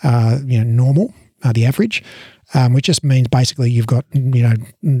normal, the average, which just means basically you've got,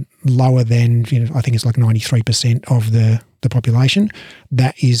 lower than, I think it's like 93% of the population,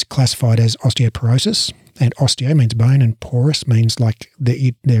 that is classified as osteoporosis. And osteo means bone and porous means like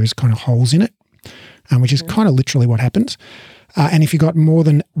there is kind of holes in it, which is kind of literally what happens. And if you've got more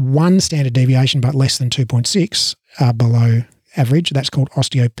than one standard deviation but less than 2.6 below average, that's called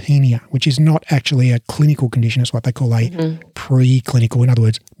osteopenia, which is not actually a clinical condition. It's what they call a preclinical, in other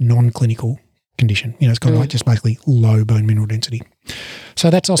words, non-clinical condition. It's kind of like just basically low bone mineral density.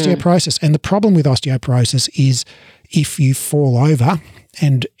 So that's osteoporosis. And the problem with osteoporosis is if you fall over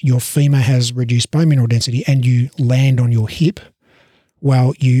and your femur has reduced bone mineral density and you land on your hip,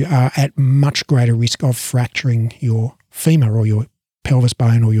 well, you are at much greater risk of fracturing your femur or your pelvis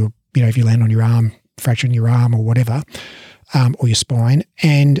bone, or your, if you land on your arm, fracturing your arm or whatever, or your spine.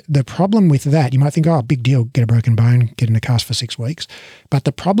 And the problem with that, you might think, oh, big deal, get a broken bone, get in a cast for 6 weeks. But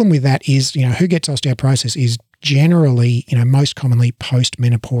the problem with that is, who gets osteoporosis is generally, most commonly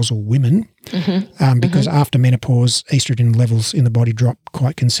post-menopausal women, because after menopause, estrogen levels in the body drop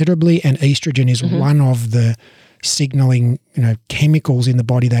quite considerably, and estrogen is one of the signaling, chemicals in the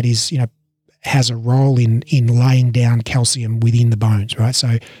body that is, has a role in laying down calcium within the bones, right?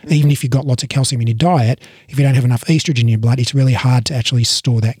 So even if you've got lots of calcium in your diet, if you don't have enough estrogen in your blood, it's really hard to actually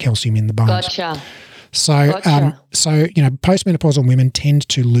store that calcium in the bones. Gotcha. So, postmenopausal women tend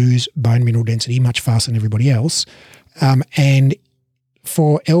to lose bone mineral density much faster than everybody else. And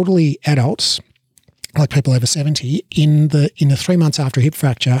for elderly adults, like people over 70, in the 3 months after a hip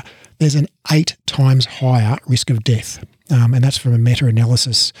fracture, there's an 8 times higher risk of death. And that's from a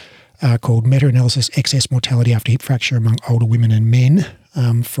meta-analysis called Meta-Analysis Excess Mortality After Hip Fracture Among Older Women and Men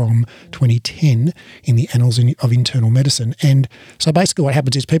from 2010 in the Annals of Internal Medicine. And so basically what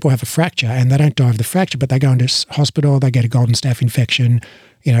happens is people have a fracture and they don't die of the fracture, but they go into hospital, they get a golden staph infection,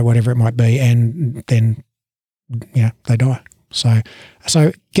 whatever it might be, and then, they die. So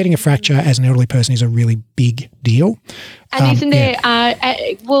getting a fracture as an elderly person is a really big deal. And isn't there,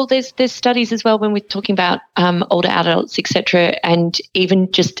 there's studies as well when we're talking about older adults, et cetera, and even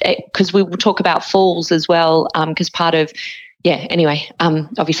just because we will talk about falls as well, because part of,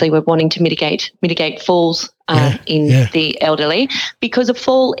 obviously we're wanting to mitigate falls in the elderly, because a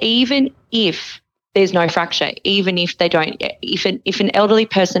fall, even if there's no fracture, even if they don't, if an elderly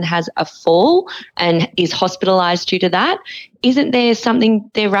person has a fall and is hospitalised due to that, isn't there something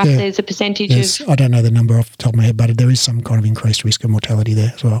there's a percentage of? I don't know the number off the top of my head, but there is some kind of increased risk of mortality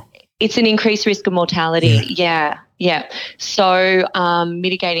there as well. It's an increased risk of mortality, yeah. So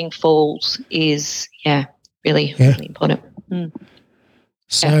mitigating falls is, really important.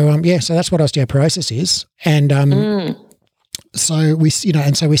 So so that's what osteoporosis is, and So we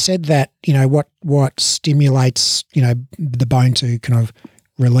said that, what stimulates, the bone to kind of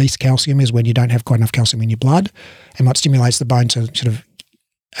release calcium is when you don't have quite enough calcium in your blood, and what stimulates the bone to sort of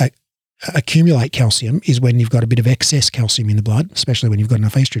accumulate calcium is when you've got a bit of excess calcium in the blood, especially when you've got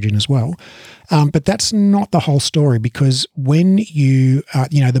enough estrogen as well. But that's not the whole story, because when you,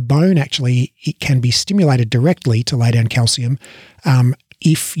 the bone actually, it can be stimulated directly to lay down calcium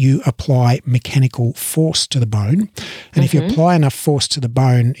if you apply mechanical force to the bone. And if you apply enough force to the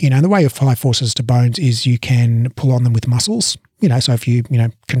bone, and the way you apply forces to bones is you can pull on them with muscles. So if you,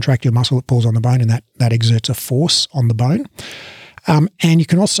 contract your muscle, it pulls on the bone, and that exerts a force on the bone. And you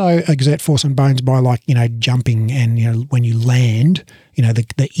can also exert force on bones by jumping, and, when you land,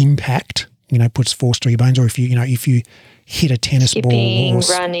 the impact, puts force to your bones. Or if you hit a tennis Skipping, ball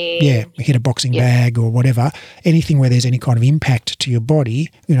or running. hit a boxing bag or whatever, anything where there's any kind of impact to your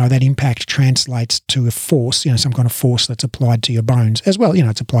body, that impact translates to a force, some kind of force that's applied to your bones as well.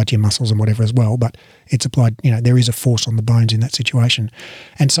 It's applied to your muscles and whatever as well, but it's applied, there is a force on the bones in that situation.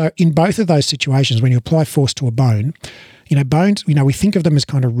 And so in both of those situations, when you apply force to a bone, bones, we think of them as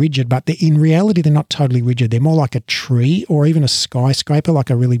kind of rigid, but in reality, they're not totally rigid. They're more like a tree or even a skyscraper, like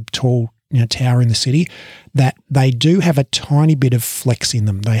a really tall tower in the city, that they do have a tiny bit of flex in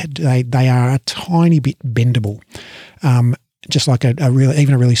them. They are a tiny bit bendable, just like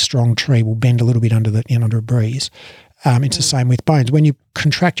even a really strong tree will bend a little bit under a breeze. It's the same with bones. When you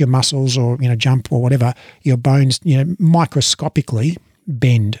contract your muscles or jump or whatever, your bones microscopically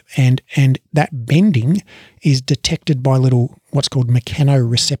bend, and that bending is detected by little what's called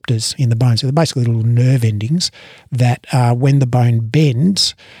mechanoreceptors in the bone. So they're basically little nerve endings that when the bone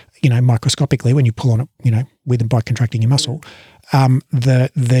bends, microscopically, when you pull on it, with and by contracting your muscle, the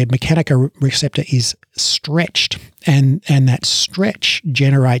mechanoreceptor is stretched, and that stretch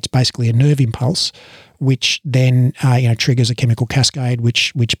generates basically a nerve impulse, which then triggers a chemical cascade,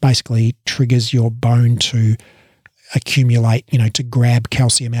 which basically triggers your bone to accumulate, to grab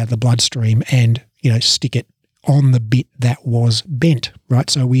calcium out of the bloodstream and stick it on the bit that was bent, right?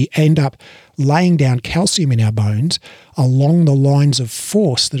 So we end up laying down calcium in our bones along the lines of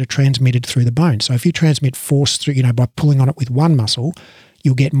force that are transmitted through the bone. So if you transmit force through, by pulling on it with one muscle,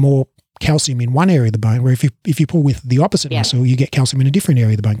 you'll get more calcium in one area of the bone, where if you pull with the opposite muscle, you get calcium in a different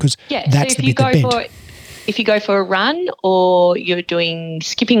area of the bone, because that's the bit that bent. If you go for a run or you're doing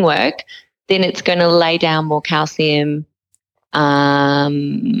skipping work, then it's going to lay down more calcium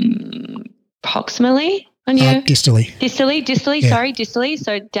proximally on your distally. Distally.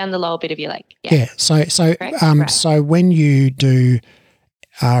 So down the lower bit of your leg. Yeah. So when you do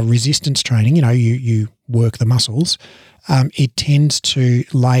resistance training, you work the muscles. It tends to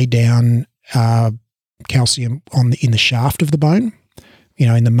lay down calcium in the shaft of the bone.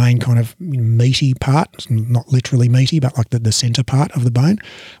 In the main kind of meaty part, not literally meaty, but like the center part of the bone.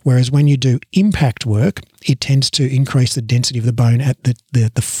 Whereas when you do impact work, it tends to increase the density of the bone at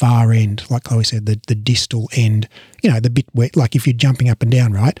the far end, like Chloe said, the distal end, the bit where, like if you're jumping up and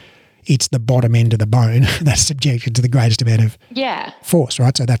down, right, it's the bottom end of the bone that's subjected to the greatest amount of force,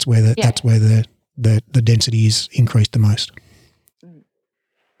 right? So that's where the density is increased the most.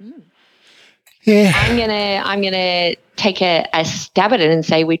 Yeah. I'm gonna take a stab at it and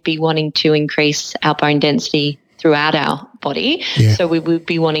say we'd be wanting to increase our bone density throughout our body. Yeah. So we would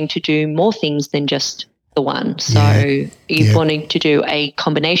be wanting to do more things than just the one. So you're wanting to do a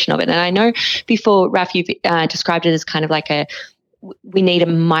combination of it. And I know before, Raf, you've described it as kind of like we need a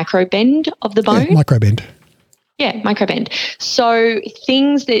micro bend of the bone. Yeah, micro bend. Yeah, micro bend. So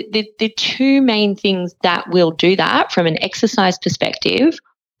things that the two main things that will do that from an exercise perspective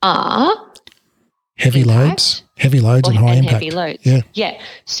are heavy loads and high impact. Heavy loads. Yeah.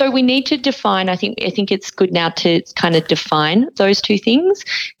 So we need to define, I think it's good now to kind of define those two things,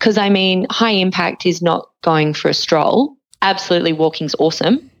 because high impact is not going for a stroll. Absolutely, walking's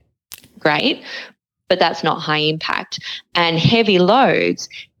awesome. Great. But that's not high impact. And heavy loads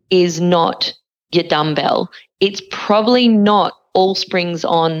is not your dumbbell. It's probably not all springs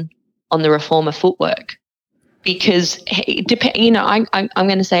on the reformer footwork. Because I'm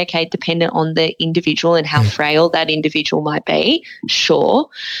going to say, okay, dependent on the individual and how frail that individual might be, sure.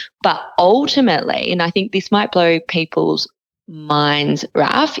 But ultimately, and I think this might blow people's minds,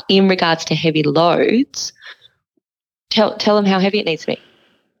 Raf, in regards to heavy loads, tell them how heavy it needs to be.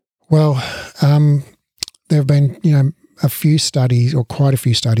 Well, there have been, a few studies, or quite a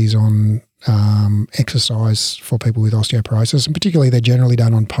few studies on exercise for people with osteoporosis, and particularly they're generally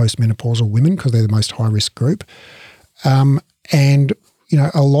done on postmenopausal women because they're the most high-risk group. And,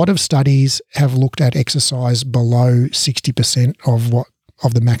 a lot of studies have looked at exercise below 60%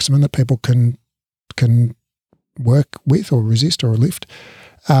 of the maximum that people can work with or resist or lift.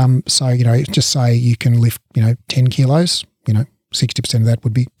 So, just say you can lift, 10 kilos, 60% of that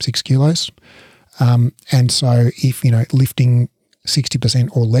would be 6 kilos. And so if, lifting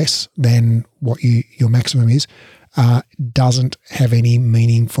 60% or less than what your maximum is, doesn't have any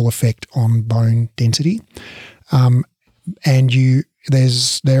meaningful effect on bone density. And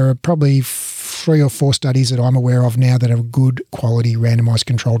there are probably 3 or 4 studies that I'm aware of now that have good quality randomized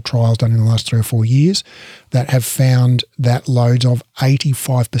controlled trials done in the last 3 or 4 years that have found that loads of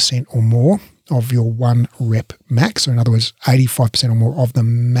 85% or more of your 1 rep max, or in other words, 85% or more of the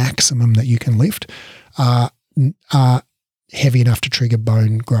maximum that you can lift, are heavy enough to trigger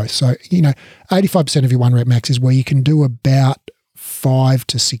bone growth. So, 85% of your 1 rep max is where you can do about 5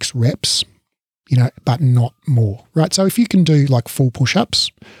 to 6 reps but not more, right? So if you can do like 4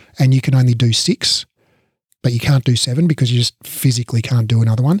 push-ups and you can only do 6, but you can't do 7 because you just physically can't do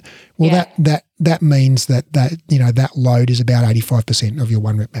another one, well, that means that load is about 85% of your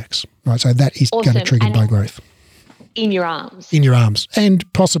 1 rep max, right? So that is going to trigger bone growth. In your arms. In your arms,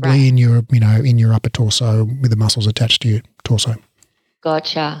 and possibly in your, in your upper torso with the muscles attached to your torso.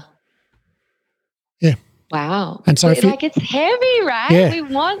 Gotcha. Yeah. Wow. And so it's heavy, right? Yeah. We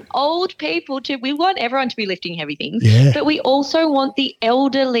want we want everyone to be lifting heavy things, yeah. but we also want the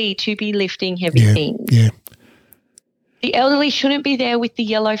elderly to be lifting heavy things. Yeah. The elderly shouldn't be there with the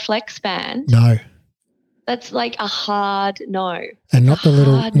yellow flex band. No. That's like a hard no. And not the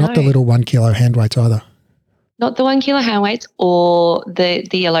little 1 kilo hand weights either. Not the 1 kilo hand weights or the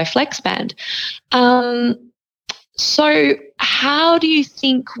yellow flex band. So how do you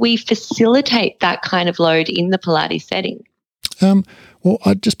think we facilitate that kind of load in the Pilates setting? Well,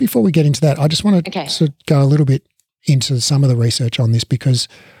 just before we get into that, I just want to sort of go a little bit into some of the research on this, because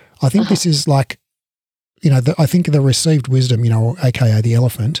I think this is like, I think the received wisdom, aka the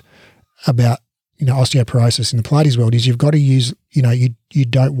elephant, about, osteoporosis in the Pilates world is you've got to use, you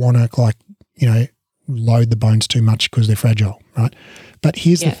don't want to load the bones too much because they're fragile, right? But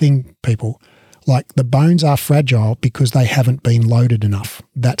here's the thing, people. Like, the bones are fragile because they haven't been loaded enough.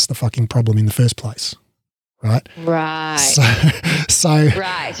 That's the fucking problem in the first place, right? Right. So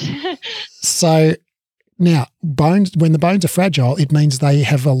right. So now, when the bones are fragile, it means they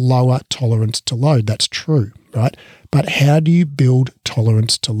have a lower tolerance to load. That's true, right? But how do you build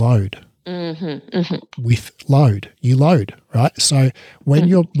tolerance to load? With load. You load, right? So when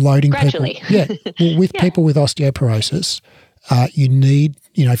you're loading gradually. people, with people with osteoporosis, you need,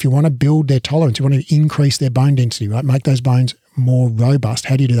 if you want to build their tolerance, you want to increase their bone density, right? Make those bones more robust.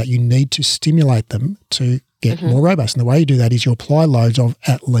 How do you do that? You need to stimulate them to get more robust. And the way you do that is you apply loads of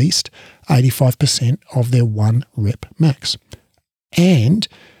at least 85% of their 1 rep max. And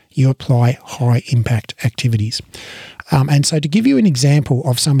you apply high impact activities. And so to give you an example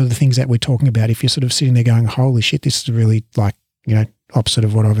of some of the things that we're talking about, if you're sort of sitting there going, holy shit, this is really like, opposite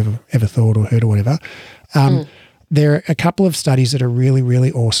of what I've ever thought or heard or whatever, there are a couple of studies that are really,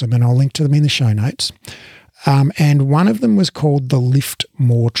 really awesome, and I'll link to them in the show notes. And one of them was called the Lift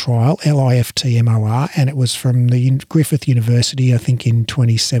More Trial, LIFTMOR, and it was from the Griffith University, I think in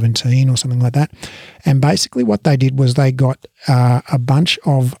 2017 or something like that. And basically what they did was they got a bunch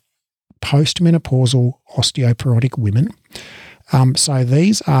of postmenopausal osteoporotic women. So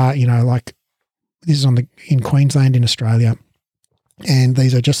these are, this is in Queensland in Australia. And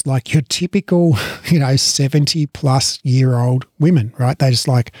these are just like your typical, 70-plus-year-old women, right? They just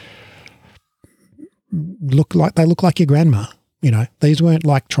look like your grandma, These weren't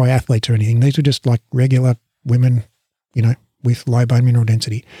like triathletes or anything. These were just like regular women, with low bone mineral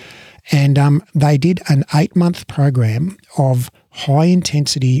density. And they did an 8-month program of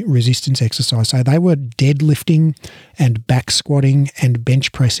high-intensity resistance exercise. So they were deadlifting and back squatting and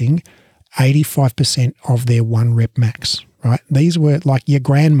bench pressing 85% of their 1 rep max, right? These were like your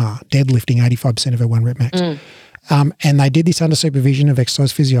grandma deadlifting 85% of her 1 rep max. And they did this under supervision of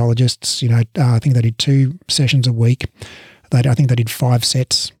exercise physiologists. I think they did 2 sessions a week. I think they did 5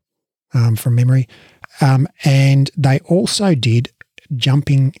 sets from memory. And they also did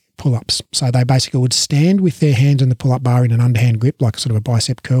jumping pull-ups. So they basically would stand with their hands on the pull-up bar in an underhand grip, like sort of a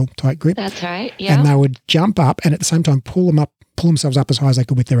bicep curl type grip. That's right, yeah. And they would jump up and at the same time pull themselves up as high as they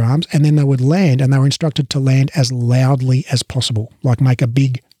could with their arms, and then they would land, and they were instructed to land as loudly as possible, like make a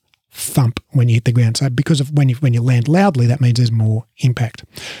big thump when you hit the ground. So because of when you land loudly, that means there's more impact.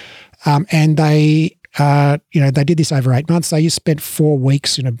 And they did this over 8 months. They spent 4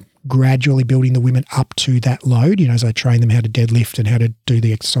 weeks, gradually building the women up to that load, so they trained them how to deadlift and how to do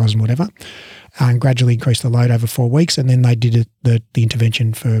the exercise and whatever, and gradually increased the load over 4 weeks. And then they did the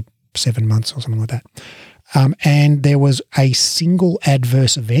intervention for 7 months or something like that. And there was a single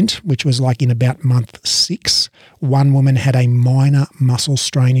adverse event, which was like in about month 6. One woman had a minor muscle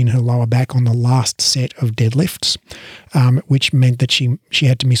strain in her lower back on the last set of deadlifts, which meant that she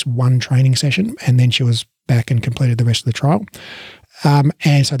had to miss 1 training session, and then she was back and completed the rest of the trial.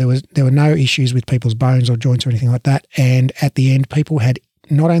 And so there were no issues with people's bones or joints or anything like that. And at the end, people had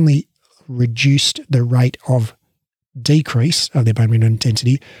not only reduced the rate of decrease of their bone mineral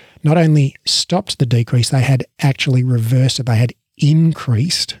intensity, not only stopped the decrease, they had actually reversed it. They had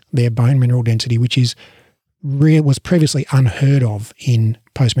increased their bone mineral density, which was previously unheard of in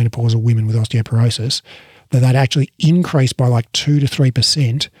postmenopausal women with osteoporosis, that they'd actually increased by like 2 to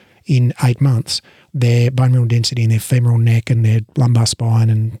 3% in 8 months their bone mineral density in their femoral neck and their lumbar spine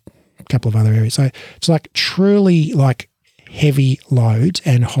and a couple of other areas. So it's like truly like heavy loads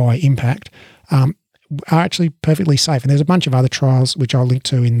and high impact are actually perfectly safe. And there's a bunch of other trials which I'll link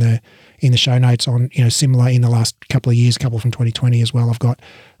to in the show notes on, similar in the last couple of years, a couple from 2020 as well. I've got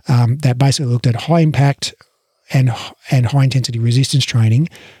that basically looked at high impact and high intensity resistance training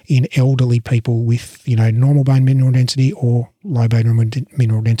in elderly people with, normal bone mineral density or low bone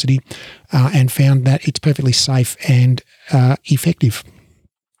mineral density, and found that it's perfectly safe and effective.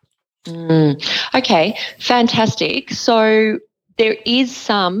 Okay, fantastic. So there is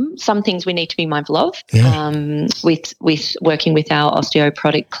some things we need to be mindful of with working with our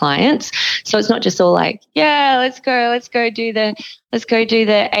osteoporotic clients. So it's not just all like, let's go do the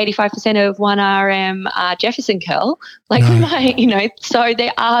 85% of 1RM Jefferson curl. So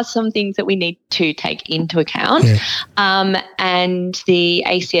there are some things that we need to take into account. Yeah. And the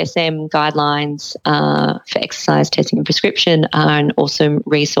ACSM guidelines for exercise testing and prescription are an awesome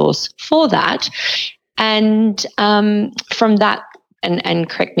resource for that. And from that, and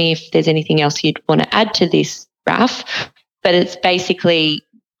correct me if there's anything else you'd want to add to this, Raf, but it's basically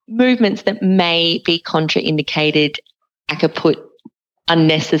movements that may be contraindicated, could put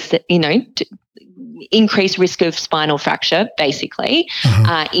unnecessary, increased risk of spinal fracture, basically,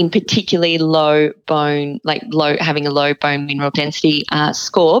 in particularly having a low bone mineral density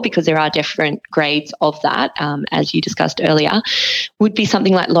score, because there are different grades of that, as you discussed earlier, would be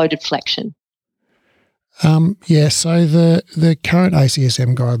something like loaded flexion. So the current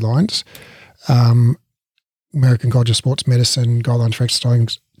ACSM guidelines, American College of Sports Medicine Guidelines for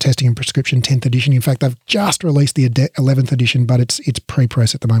Exercise Testing and Prescription 10th edition. In fact, they've just released the 11th edition, but it's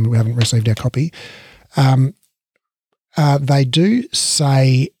pre-press at the moment. We haven't received our copy. They do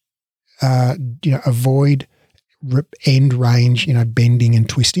say, avoid end range, bending and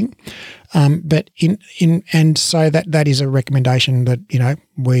twisting. But so that is a recommendation that,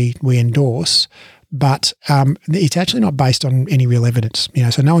 we endorse. But it's actually not based on any real evidence,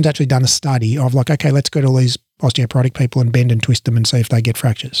 so no one's actually done a study of like, okay, let's go to all these osteoporotic people and bend and twist them and see if they get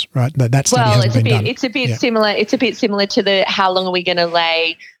fractures, right? That study hasn't been done. It's a bit similar. It's a bit similar to the how long are we going to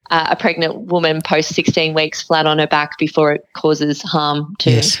lay a pregnant woman post 16 weeks flat on her back before it causes harm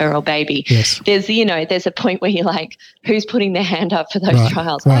to her or baby. Yes. There's a point where you're like, who's putting their hand up for those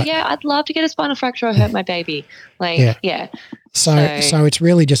trials? Right. Oh, yeah, I'd love to get a spinal fracture or hurt my baby. So it's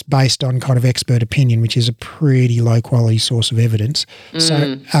really just based on kind of expert opinion, which is a pretty low quality source of evidence.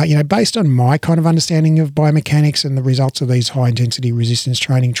 So, based on my kind of understanding of biomechanics and the results of these high intensity resistance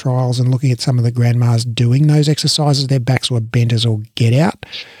training trials and looking at some of the grandmas doing those exercises, their backs were bent as all get out.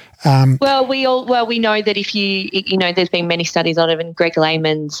 We know that if there's been many studies on it, and Greg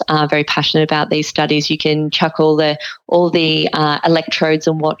Lehman's very passionate about these studies. You can chuck all the electrodes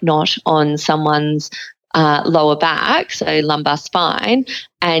and whatnot on someone's lower back, so lumbar spine,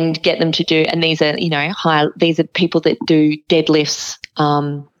 and get them to do. And these are these are people that do deadlifts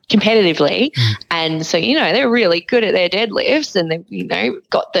competitively, and so they're really good at their deadlifts, and they've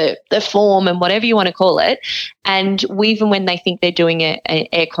got the form and whatever you want to call it. And even when they think they're doing a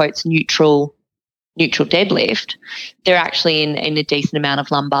air quotes neutral deadlift, they're actually in a decent amount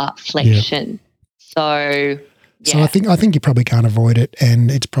of lumbar flexion. So I think you probably can't avoid it,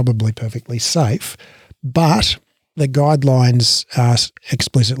 and it's probably perfectly safe, but the guidelines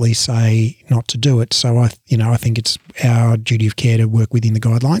explicitly say not to do it. So I think it's our duty of care to work within the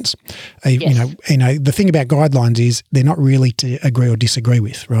guidelines. Yes. The thing about guidelines is they're not really to agree or disagree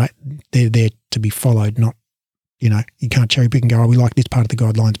with, right? They're there to be followed, not, you can't cherry pick and go, we like this part of the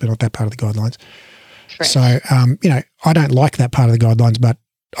guidelines, but not that part of the guidelines. Correct. So, I don't like that part of the guidelines, but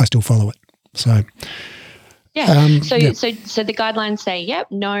I still follow it. So. So the guidelines say,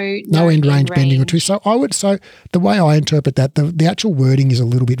 no end range bending or twist. So the way I interpret that, the actual wording is a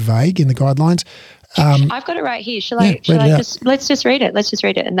little bit vague in the guidelines. I've got it right here. Let's just read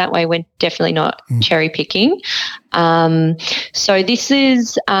it. And that way we're definitely not cherry picking. So this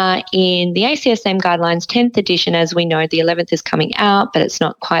is in the ACSM guidelines 10th edition. As we know, the 11th is coming out, but it's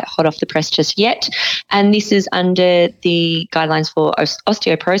not quite hot off the press just yet. And this is under the guidelines for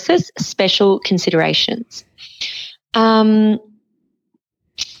osteoporosis, special considerations.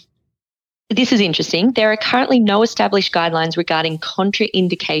 This is interesting. There are currently no established guidelines regarding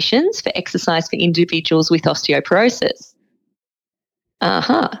contraindications for exercise for individuals with osteoporosis.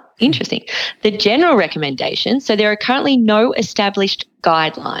 Interesting. The general recommendation, so there are currently no established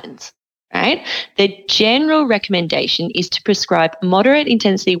guidelines, right? The general recommendation is to prescribe moderate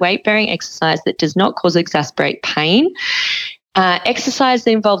intensity weight-bearing exercise that does not cause or exacerbate pain. Exercise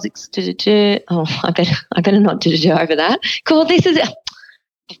that involves I better not do over that. Cool. This is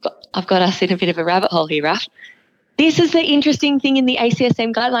I've got us in a bit of a rabbit hole here, Raf. This is the interesting thing in the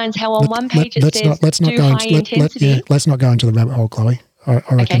ACSM guidelines. How on one page it says let's not go into the rabbit hole, Chloe. I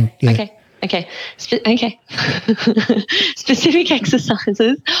reckon. Okay. Okay. Specific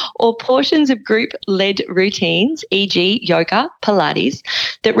exercises or portions of group-led routines, e.g. yoga, Pilates,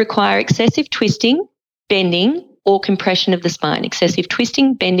 that require excessive twisting, bending, or compression of the spine. Excessive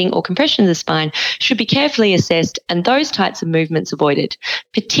twisting, bending, or compression of the spine should be carefully assessed and those types of movements avoided,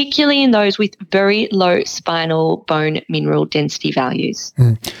 particularly in those with very low spinal bone mineral density values.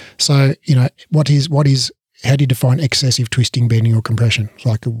 So, how do you define excessive twisting, bending, or compression?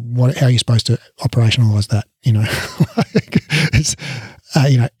 Like, how are you supposed to operationalize that?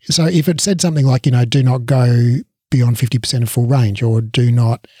 So if it said something like, do not go beyond 50% of full range, or do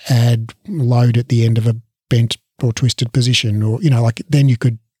not add load at the end of a bent or twisted position, or, then you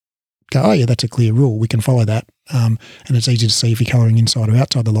could go, oh yeah, that's a clear rule. We can follow that. And it's easy to see if you're colouring inside or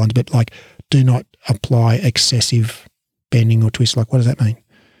outside the lines, but do not apply excessive bending or twist. Like, what does that mean?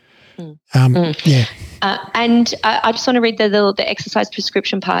 Yeah. And I just want to read the exercise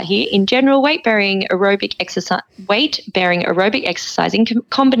prescription part here. In general, weight-bearing aerobic exercise in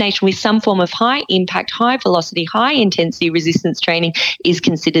combination with some form of high-impact, high-velocity, high-intensity resistance training is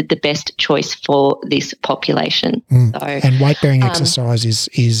considered the best choice for this population. And weight-bearing exercise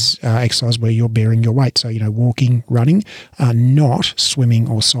is exercise where you're bearing your weight. So, walking, running, not swimming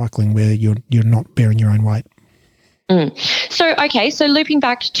or cycling where you're not bearing your own weight. So looping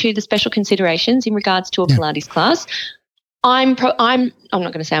back to the special considerations in regards to a Pilates class, I'm not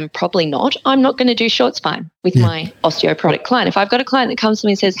going to say I'm probably not. I'm not going to do short spine with my osteoporotic client. If I've got a client that comes to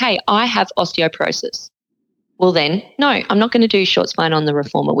me and says, hey, I have osteoporosis, well then, no, I'm not going to do short spine on the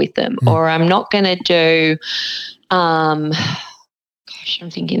reformer with them, or I'm not going to do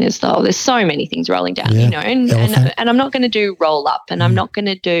I'm thinking there's so many things rolling down, and I'm not going to do roll up, and I'm not going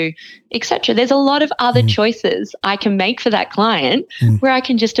to do etc. There's a lot of other choices I can make for that client where I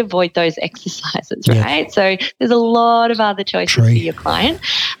can just avoid those exercises, right? So there's a lot of other choices for your client.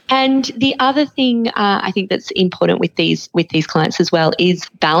 And the other thing I think that's important with these clients as well is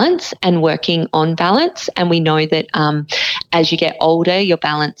balance and working on balance. And we know that as you get older, your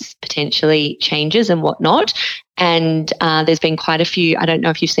balance potentially changes and whatnot. And there's been quite a few, I don't know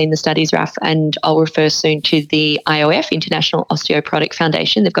if you've seen the studies, Raf, and I'll refer soon to the IOF, International Osteoporotic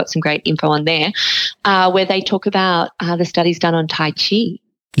Foundation. They've got some great info on there where they talk about the studies done on Tai Chi.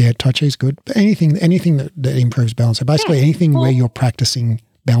 Yeah, Tai Chi is good. But anything that improves balance. So basically anything where you're practicing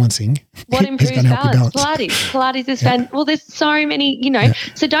balancing what improves is going to help you balance. Pilates is well, there's so many,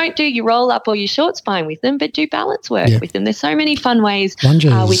 so don't do your roll up or your short spine with them, but do balance work with them. There's so many fun ways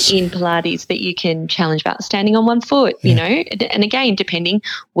within Pilates that you can challenge about standing on one foot, and again, depending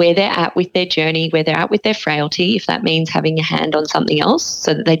where they're at with their journey, where they're at with their frailty, if that means having a hand on something else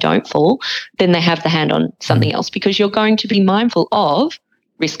so that they don't fall, then they have the hand on something else, because you're going to be mindful of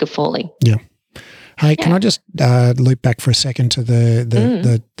risk of falling. Yeah. Hey, can I just loop back for a second to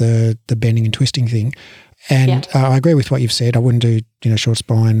the bending and twisting thing? And I agree with what you've said. I wouldn't do short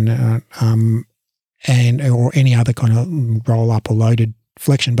spine or any other kind of roll up or loaded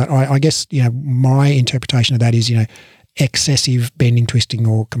flexion. But I guess my interpretation of that is excessive bending, twisting,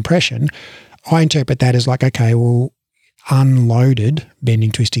 or compression. I interpret that as like, okay, well, unloaded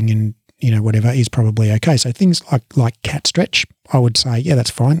bending, twisting, and whatever is probably okay. So things like cat stretch, I would say, yeah, that's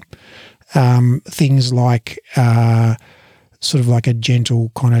fine. Things like sort of like a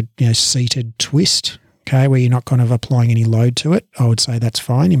gentle kind of seated twist, okay, where you're not kind of applying any load to it, I would say that's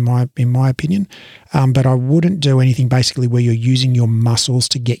fine in my opinion. But I wouldn't do anything basically where you're using your muscles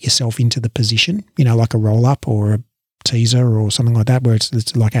to get yourself into the position, like a roll up or a teaser or something like that, where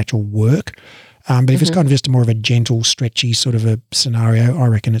it's like actual work. But if it's kind of just more of a gentle, stretchy sort of a scenario, I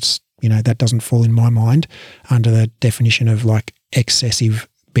reckon it's that doesn't fall in my mind under the definition of like excessive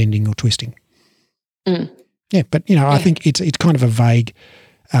bending or twisting. Yeah, but I think it's kind of a vague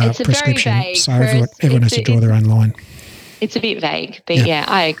prescription. Very vague, so everyone has to draw their own line. It's a bit vague, but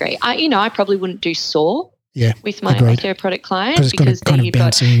I agree. I probably wouldn't do saw with my osteoporotic client, because then you've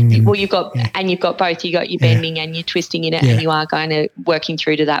got both. You got your bending and your twisting in it, and you are kind of working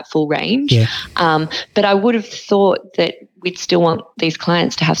through to that full range. But I would have thought that we'd still want these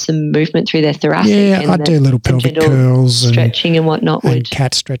clients to have some movement through their thoracic. Yeah, I'd do little pelvic curls and stretching and whatnot. And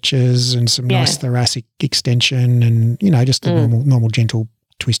cat stretches and some nice thoracic extension and, just the normal gentle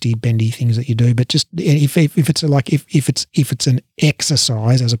twisty, bendy things that you do. But just if it's if it's an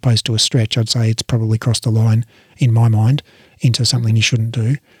exercise as opposed to a stretch, I'd say it's probably crossed the line in my mind into something you shouldn't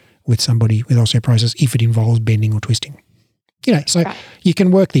do with somebody with osteoporosis if it involves bending or twisting. You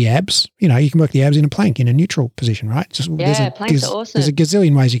can work the abs, you can work the abs in a plank in a neutral position, right? Planks are awesome. There's a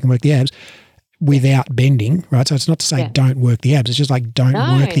gazillion ways you can work the abs without bending, right? So it's not to say don't work the abs. It's just like don't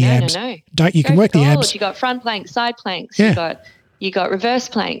work the abs. No. You can work the abs. You got front planks, side planks. You got You got reverse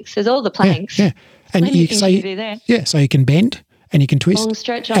planks. There's all the planks. Yeah. And Plenty of things you can do there. Yeah, so you can bend and you can twist. Long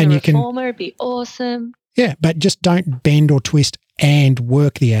stretch on and a you can, reformer would be awesome. Yeah, but just don't bend or twist and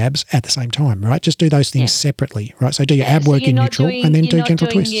work the abs at the same time, right? Just do those things separately, right? So do your ab work in neutral and then do gentle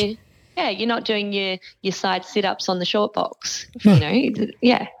twists. You're not doing your side sit-ups on the short box. No.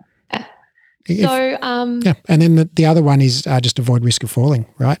 Yeah. So, and then the other one is just avoid risk of falling,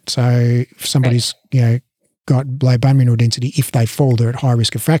 right? So if somebody's, got low bone mineral density, if they fall, they're at high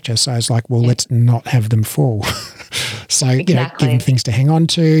risk of fracture. So it's like, well, let's not have them fall. So, give them things to hang on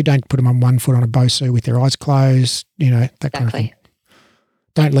to. Don't put them on one foot on a Bosu with their eyes closed, that kind of thing.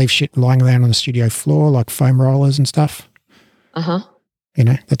 Don't leave shit lying around on the studio floor like foam rollers and stuff.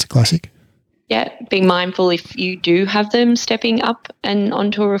 That's a classic. Yeah, be mindful if you do have them stepping up and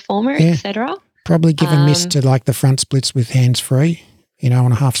onto a reformer, etc. Probably give a miss to like the front splits with hands free,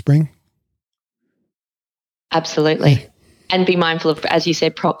 on a half spring. Absolutely. Yeah. And be mindful of, as you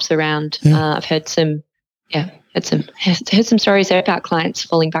said, props around. Yeah. I've heard some stories there about clients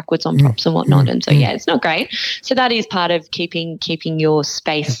falling backwards on props and whatnot. And so, it's not great. So that is part of keeping your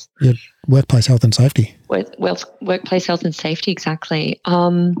space. Your workplace health and safety. Workplace health and safety, exactly.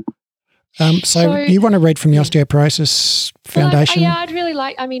 So you want to read from the Osteoporosis Foundation? I'd really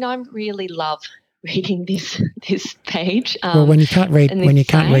like. I really love reading this page. Well, when you can't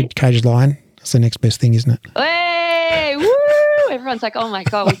read Caged Lion, that's the next best thing, isn't it? Hey, woo! Everyone's like, oh my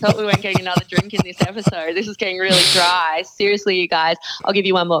God, we thought we weren't getting another drink in this episode. This is getting really dry. Seriously, you guys, I'll give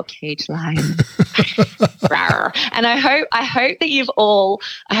you one more. Caged Lion. And I hope that you've all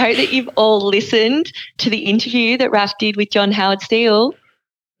listened to the interview that Raf did with John Howard Steele.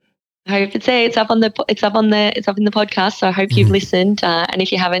 I hope it's up in the podcast. So I hope you've listened, and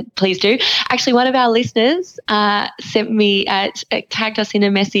if you haven't, please do. Actually, one of our listeners sent me tagged us in a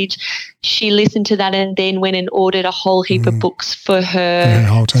message. She listened to that and then went and ordered a whole heap of books for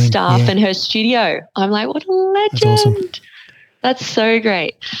her staff and her studio. I'm like, what a legend! That's awesome. That's so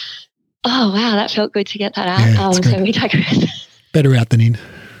great. Oh wow, that felt good to get that out. So we digress. Better out than in.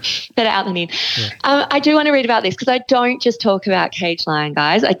 Better out than in. Yeah. I do want to read about this because I don't just talk about Caged Lion,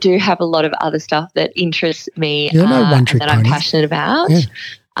 guys. I do have a lot of other stuff that interests me that I'm passionate about. Yeah.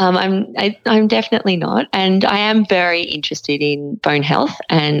 I'm definitely not, and I am very interested in bone health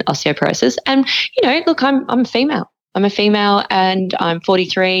and osteoporosis. And look, I'm a female. I'm a female and I'm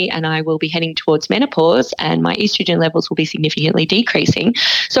 43 and I will be heading towards menopause and my estrogen levels will be significantly decreasing.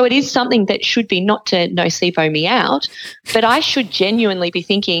 So it is something that should be not to nocebo me out, but I should genuinely be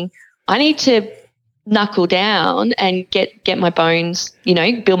thinking I need to knuckle down and get my bones,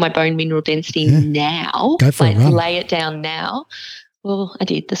 build my bone mineral density now, lay it down now. Well, I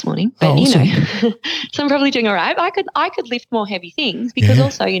did this morning, but awesome. So I'm probably doing all right. I could lift more heavy things because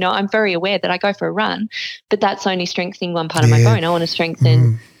also, I'm very aware that I go for a run, but that's only strengthening one part of my bone. I want to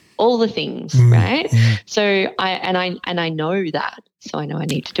strengthen all the things, right? Yeah. So I know that, so I know I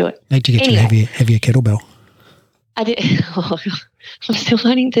need to do it. Need to get you a heavier kettlebell. I did. I'm still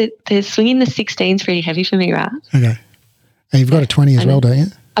learning the swinging the 16 is pretty heavy for me, right? Okay. And you've got a 20 as well, don't you?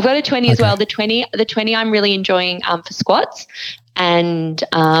 I've got a 20 as well. The 20 I'm really enjoying for squats and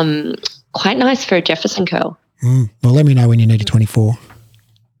quite nice for a Jefferson curl. Well, let me know when you need a 24.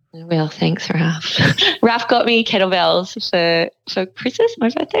 Well, thanks, Raf. Raf got me kettlebells for Christmas, my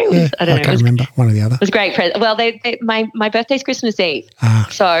birthday. I can't remember, one or the other. It was a great present. Well, my birthday's Christmas Eve.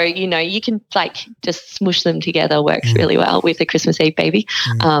 So, you can just smush them together, works really well with the Christmas Eve baby.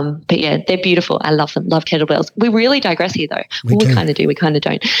 But yeah, they're beautiful. I love them, love kettlebells. We really digress here though. We kind of do, we kind of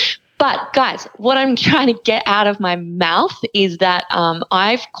don't. But guys, what I'm trying to get out of my mouth is that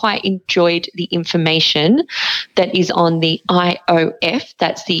I've quite enjoyed the information that is on the IOF,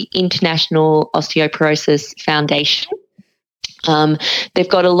 that's the International Osteoporosis Foundation. They've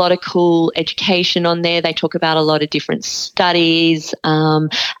got a lot of cool education on there. They talk about a lot of different studies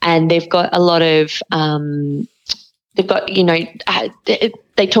and they've got a lot of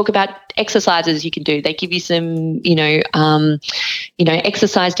they talk about exercises you can do. They give you some,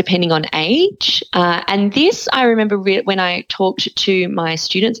 exercise depending on age. And this, I remember when I talked to my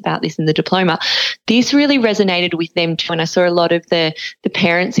students about this in the diploma, this really resonated with them too. And I saw a lot of the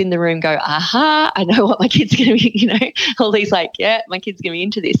parents in the room go, aha, I know what my kid's going to be, all these my kid's going to be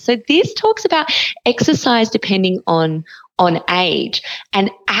into this. So this talks about exercise depending on age and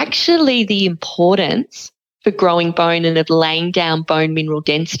actually the importance for growing bone and of laying down bone mineral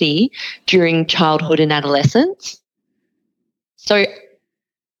density during childhood and adolescence. So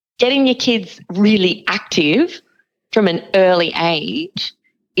getting your kids really active from an early age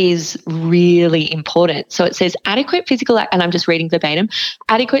is really important. So it says adequate physical, and I'm just reading verbatim,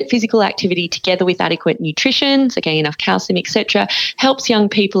 adequate physical activity together with adequate nutrition, so getting enough calcium, etc., helps young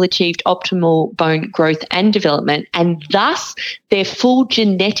people achieve optimal bone growth and development, and thus their full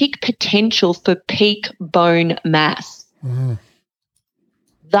genetic potential for peak bone mass.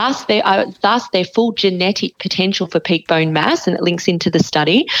 Thus their full genetic potential for peak bone mass, and it links into the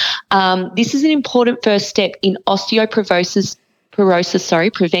study. This is an important first step in osteoporosis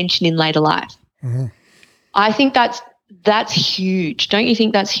prevention in later life. I think that's huge. Don't you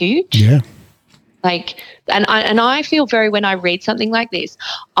think that's huge? Yeah. Like, and I feel when I read something like this,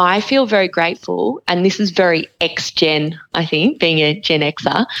 I feel very grateful, and this is very X-Gen, I think, being a Gen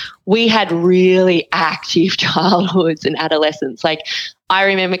Xer. We had really active childhoods and adolescence. Like, I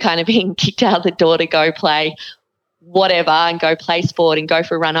remember kind of being kicked out the door to go play whatever and go play sport and go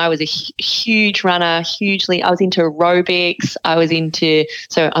for a run. I was a huge runner, I was into aerobics.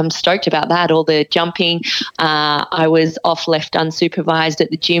 So I'm stoked about that, all the jumping. I was off left unsupervised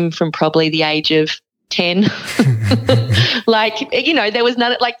at the gym from probably the age of 10. Like, you know, there was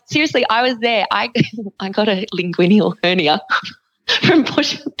none, like, seriously, I was there. I got a linguinal hernia from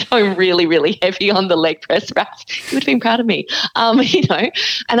pushing so really, really heavy on the leg press racks. You would have been proud of me, you know.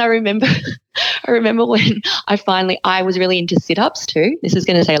 And I remember when I was really into sit-ups too. This is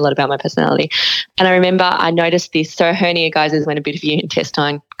going to say a lot about my personality. And I remember I noticed this. So a hernia, guys, is when a bit of your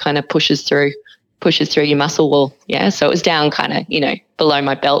intestine kind of pushes through your muscle wall. Yeah. So it was down kind of, you know, below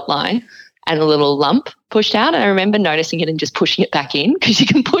my belt line, and a little lump pushed out. And I remember noticing it and just pushing it back in, because you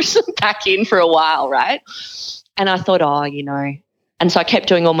can push them back in for a while, right? And I thought, oh, you know. And so I kept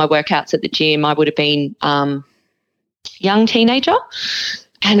doing all my workouts at the gym. I would have been young teenager,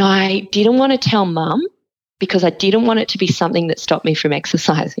 and I didn't want to tell Mum, because I didn't want it to be something that stopped me from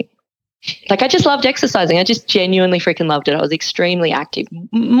exercising. Like, I just loved exercising. I just genuinely freaking loved it. I was extremely active,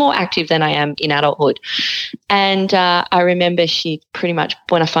 more active than I am in adulthood. And I remember she pretty much,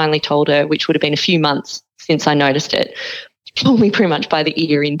 when I finally told her, which would have been a few months since I noticed it, pulled me pretty much by the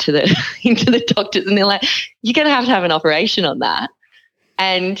ear into the doctors, and they're like, you're going to have an operation on that.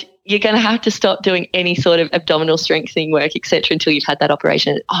 And you're going to have to stop doing any sort of abdominal strengthening work, et cetera, until you've had that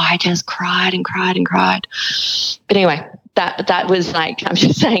operation. Oh, I just cried and cried and cried. But anyway, that was like, I'm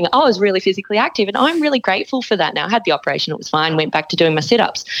just saying, I was really physically active, and I'm really grateful for that now. I had the operation, it was fine, went back to doing my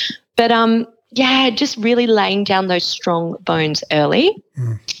sit-ups. But, yeah, just really laying down those strong bones early.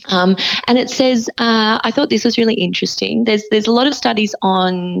 And it says, I thought this was really interesting. There's a lot of studies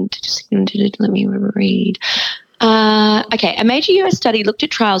on, let me read. Okay, a major US study looked at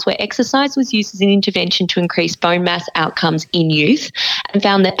trials where exercise was used as an intervention to increase bone mass outcomes in youth, and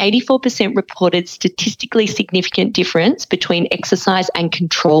found that 84% reported statistically significant difference between exercise and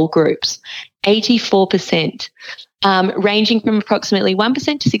control groups. 84%. Ranging from approximately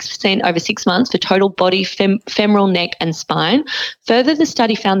 1% to 6% over 6 months for total body, femoral, neck and spine. Further, the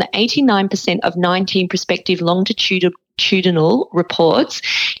study found that 89% of 19 prospective longitudinal reports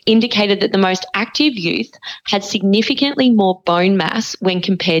indicated that the most active youth had significantly more bone mass when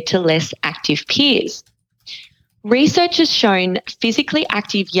compared to less active peers. Research has shown physically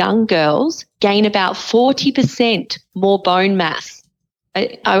active young girls gain about 40% more bone mass.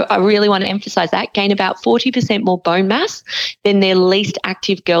 I really want to emphasize that, gain about 40% more bone mass than their least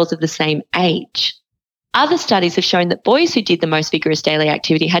active girls of the same age. Other studies have shown that boys who did the most vigorous daily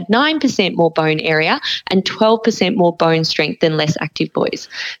activity had 9% more bone area and 12% more bone strength than less active boys.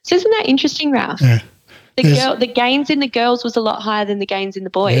 So isn't that interesting, Ralph? Yeah. The gains in the girls was a lot higher than the gains in the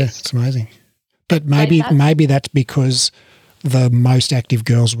boys. Yeah, it's amazing. But maybe that's because the most active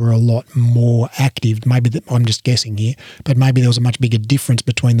girls were a lot more active. I'm just guessing here, but maybe there was a much bigger difference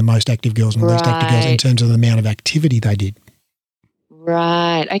between the most active girls and the least active girls in terms of the amount of activity they did.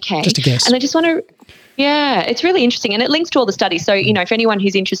 Right, okay. Just a guess. And I just want to, yeah, it's really interesting, and it links to all the studies. So, you know, for anyone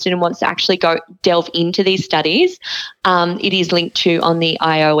who's interested and wants to actually go delve into these studies, it is linked to on the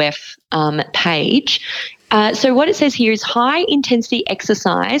IOF page. So what it says here is high-intensity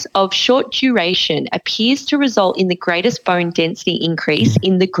exercise of short duration appears to result in the greatest bone density increase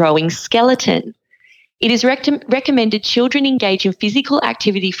in the growing skeleton. It is recommended children engage in physical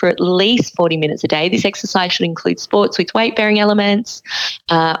activity for at least 40 minutes a day. This exercise should include sports with weight-bearing elements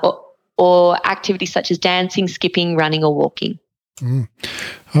or activities such as dancing, skipping, running or walking.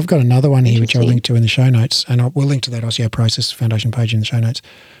 I've got another one here which I'll link to in the show notes, and we'll link to that Osteoporosis Foundation page in the show notes.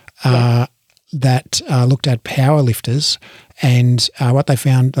 That looked at power lifters, and what they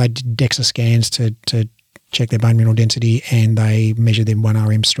found, they did DEXA scans to check their bone mineral density, and they measured their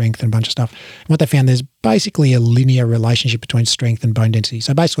 1RM strength and a bunch of stuff. And what they found, there's basically a linear relationship between strength and bone density.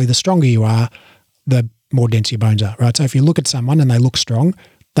 So basically the stronger you are, the more dense your bones are, right? So if you look at someone and they look strong,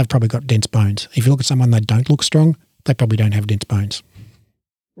 they've probably got dense bones. If you look at someone that don't look strong, they probably don't have dense bones.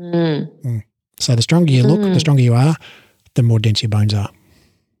 So the stronger you look, the stronger you are, the more dense your bones are.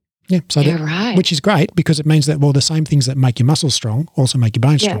 Yeah, so right. Which is great because it means that, well, the same things that make your muscles strong also make your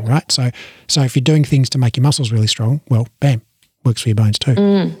bones strong, right? So if you're doing things to make your muscles really strong, well, bam, works for your bones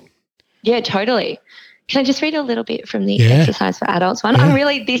too. Yeah, totally. Can I just read a little bit from the exercise for adults one? I'm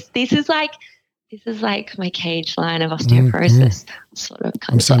really this is like my cage line of osteoporosis. Sort of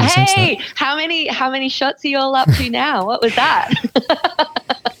kind of. Hey, how many shots are you all up to now? What was that?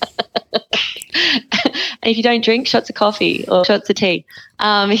 And if you don't drink, shots of coffee or shots of tea.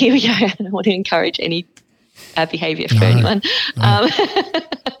 Here we go. I don't want to encourage any bad behaviour for anyone. No.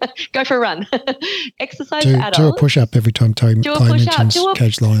 Go for a run. Exercise for adults. Do a push-up every time Chloe mentions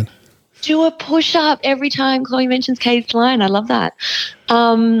caged lion. Do a push-up every time Chloe mentions caged lion. I love that.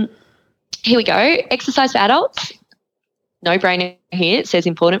 Here we go. Exercise for adults. No-brainer here. It says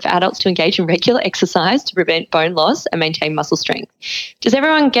important for adults to engage in regular exercise to prevent bone loss and maintain muscle strength. Does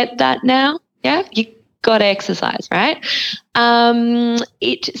everyone get that now? Yeah? You got to exercise, right?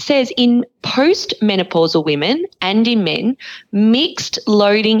 It says in post-menopausal women and in men, mixed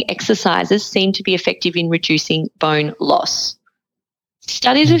loading exercises seem to be effective in reducing bone loss.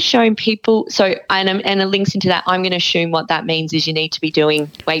 Studies have shown people, and it links into that. I'm going to assume what that means is you need to be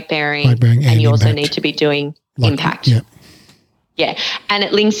doing weight bearing and you also need to be doing impact. Yeah, and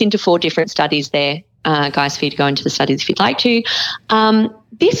it links into 4 different studies there, guys, for you to go into the studies if you'd like to.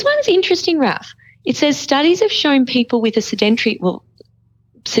 This one's interesting, Raf. It says studies have shown people with a sedentary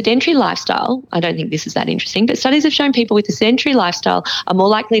lifestyle. I don't think this is that interesting, but studies have shown people with a sedentary lifestyle are more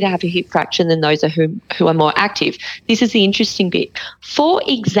likely to have a hip fracture than those who are more active. This is the interesting bit. For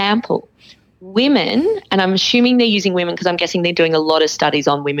example, women, and I'm assuming they're using women because I'm guessing they're doing a lot of studies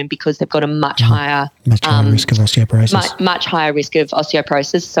on women because they've got a much higher risk of osteoporosis. Much higher risk of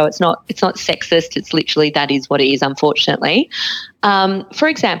osteoporosis. So it's not sexist. It's literally that is what it is, unfortunately. For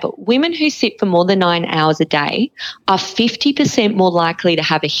example, women who sit for more than 9 hours a day are 50% more likely to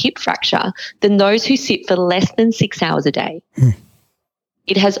have a hip fracture than those who sit for less than 6 hours a day.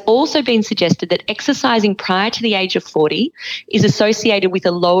 It has also been suggested that exercising prior to the age of 40 is associated with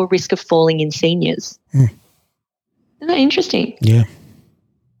a lower risk of falling in seniors. Isn't that interesting? Yeah.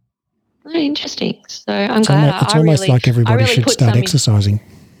 Isn't that interesting? So I'm glad. It's almost like everybody should start exercising.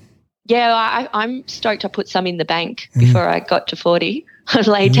 Yeah, I'm stoked I put some in the bank before I got to 40. I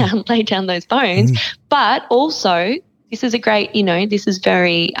laid down those bones. But also, this is a great, this is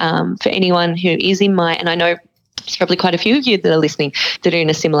very, for anyone who is in my, and I know there's probably quite a few of you that are listening that are in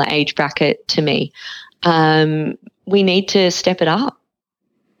a similar age bracket to me. We need to step it up.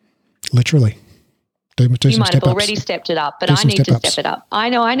 Literally. Do you might have already stepped it up, but I need to step it up. I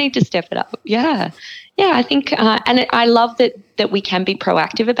know I need to step it up. Yeah. Yeah, I think, and I love that we can be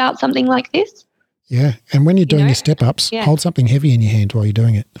proactive about something like this. Yeah, and when you're doing your step-ups, hold something heavy in your hand while you're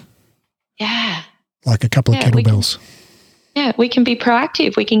doing it. Yeah. Like a couple of kettlebells. We can be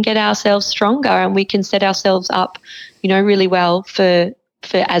proactive. We can get ourselves stronger and we can set ourselves up, really well for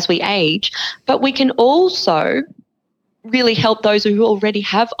as we age. But we can also really help those who already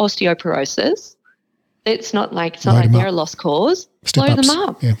have osteoporosis. It's not like they're a lost cause. Blow them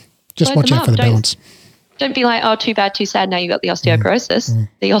up. Yeah. Just watch out for the balance. Don't be like, oh, too bad, too sad. Now you got the osteoporosis.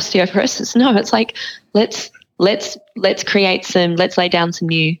 The osteoporosis. No, it's like let's create let's lay down some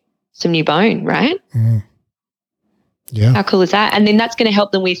new bone, right? Yeah. How cool is that? And then that's going to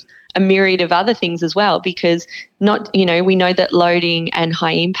help them with a myriad of other things as well, because we know that loading and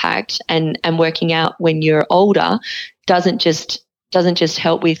high impact and working out when you're older doesn't just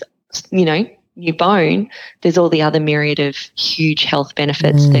help with, new bone. There's all the other myriad of huge health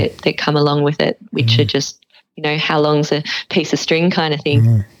benefits that come along with it, which are just, how long's a piece of string kind of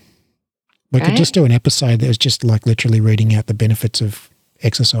thing. We could just do an episode that was just like literally reading out the benefits of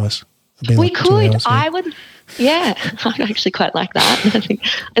exercise. We could. I would. Yeah, I'd actually quite like that.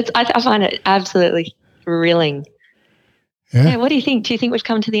 I find it absolutely thrilling. Yeah. What do you think? Do you think we've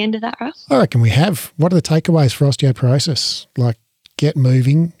come to the end of that, Russ? I reckon we have. What are the takeaways for osteoporosis? Like, get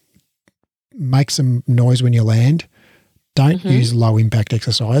moving, make some noise when you land. Don't use low impact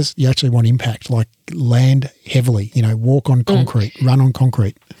exercise. You actually want impact, like land heavily, walk on concrete, run on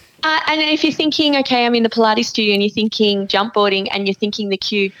concrete. And if you're thinking, okay, I'm in the Pilates studio and you're thinking jump boarding and you're thinking the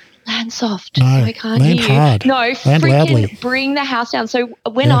cue, land soft. No, so I can't land hear hard. No, land freaking loudly. Bring the house down. So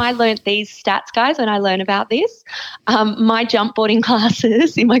when I learned these stats, guys, when I learned about this, my jump boarding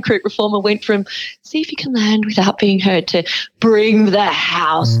classes in my group reformer went from see if you can land without being heard to bring the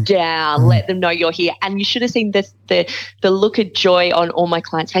house down, let them know you're here. And you should have seen the look of joy on all my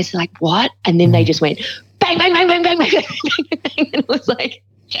clients' faces, like, what? And then they just went bang, bang, bang, bang, bang, bang, bang, bang, bang. And it was like,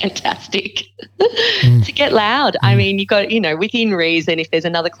 Fantastic. To get loud. I mean, you got, within reason, if there's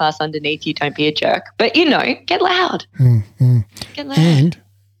another class underneath you, don't be a jerk. But, get loud. Get loud. And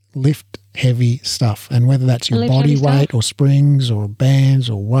lift heavy stuff. And whether that's your body weight or springs or bands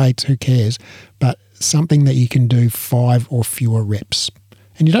or weights, who cares? But something that you can do 5 or fewer reps.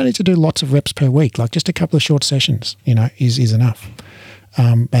 And you don't need to do lots of reps per week. Like just a couple of short sessions, is enough.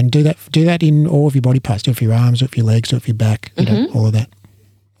 And do that in all of your body parts. Do it for your arms, do it for your legs, do it for your back, all of that.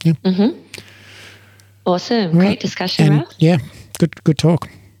 Yeah. Awesome. Great discussion, Ralph. Yeah, good talk.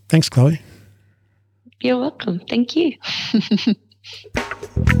 Thanks, Chloe. You're welcome. Thank you.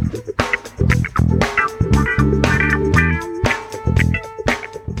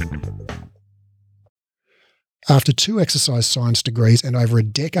 After 2 exercise science degrees and over a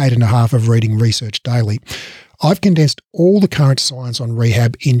decade and a half of reading research daily, I've condensed all the current science on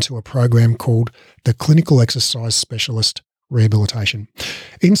rehab into a program called the Clinical Exercise Specialist Rehabilitation.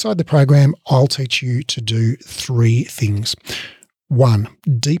 Inside the program, I'll teach you to do 3 things. 1,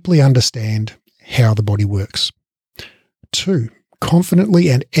 deeply understand how the body works. 2, confidently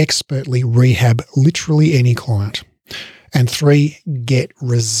and expertly rehab literally any client. And 3, get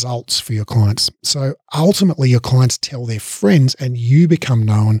results for your clients. So ultimately your clients tell their friends and you become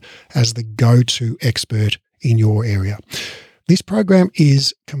known as the go-to expert in your area. This program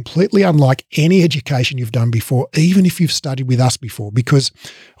is completely unlike any education you've done before, even if you've studied with us before, because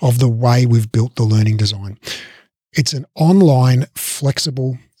of the way we've built the learning design. It's an online,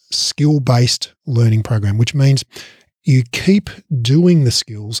 flexible, skill-based learning program, which means you keep doing the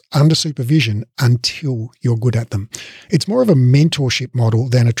skills under supervision until you're good at them. It's more of a mentorship model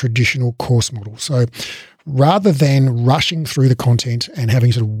than a traditional course model. So rather than rushing through the content and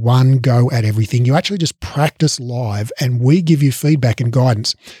having sort of one go at everything, you actually just practice live and we give you feedback and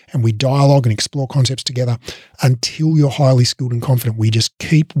guidance and we dialogue and explore concepts together until you're highly skilled and confident. We just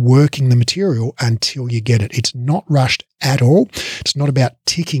keep working the material until you get it. It's not rushed at all. It's not about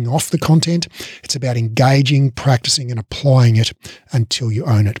ticking off the content. It's about engaging, practicing and applying it until you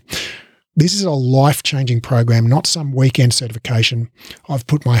own it. This is a life-changing program, not some weekend certification. I've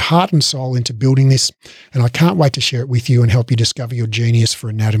put my heart and soul into building this, and I can't wait to share it with you and help you discover your genius for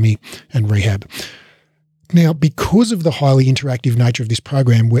anatomy and rehab. Now, because of the highly interactive nature of this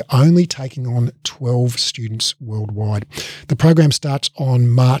program, we're only taking on 12 students worldwide. The program starts on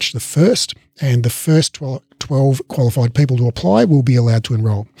March the 1st, and the first 12 qualified people to apply will be allowed to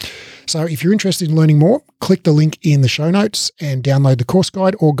enroll. So if you're interested in learning more, click the link in the show notes and download the course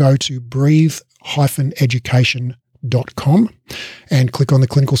guide or go to breathe-education.com and click on the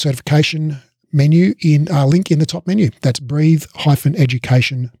clinical certification menu link in the top menu. That's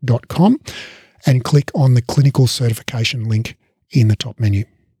breathe-education.com and click on the clinical certification link in the top menu.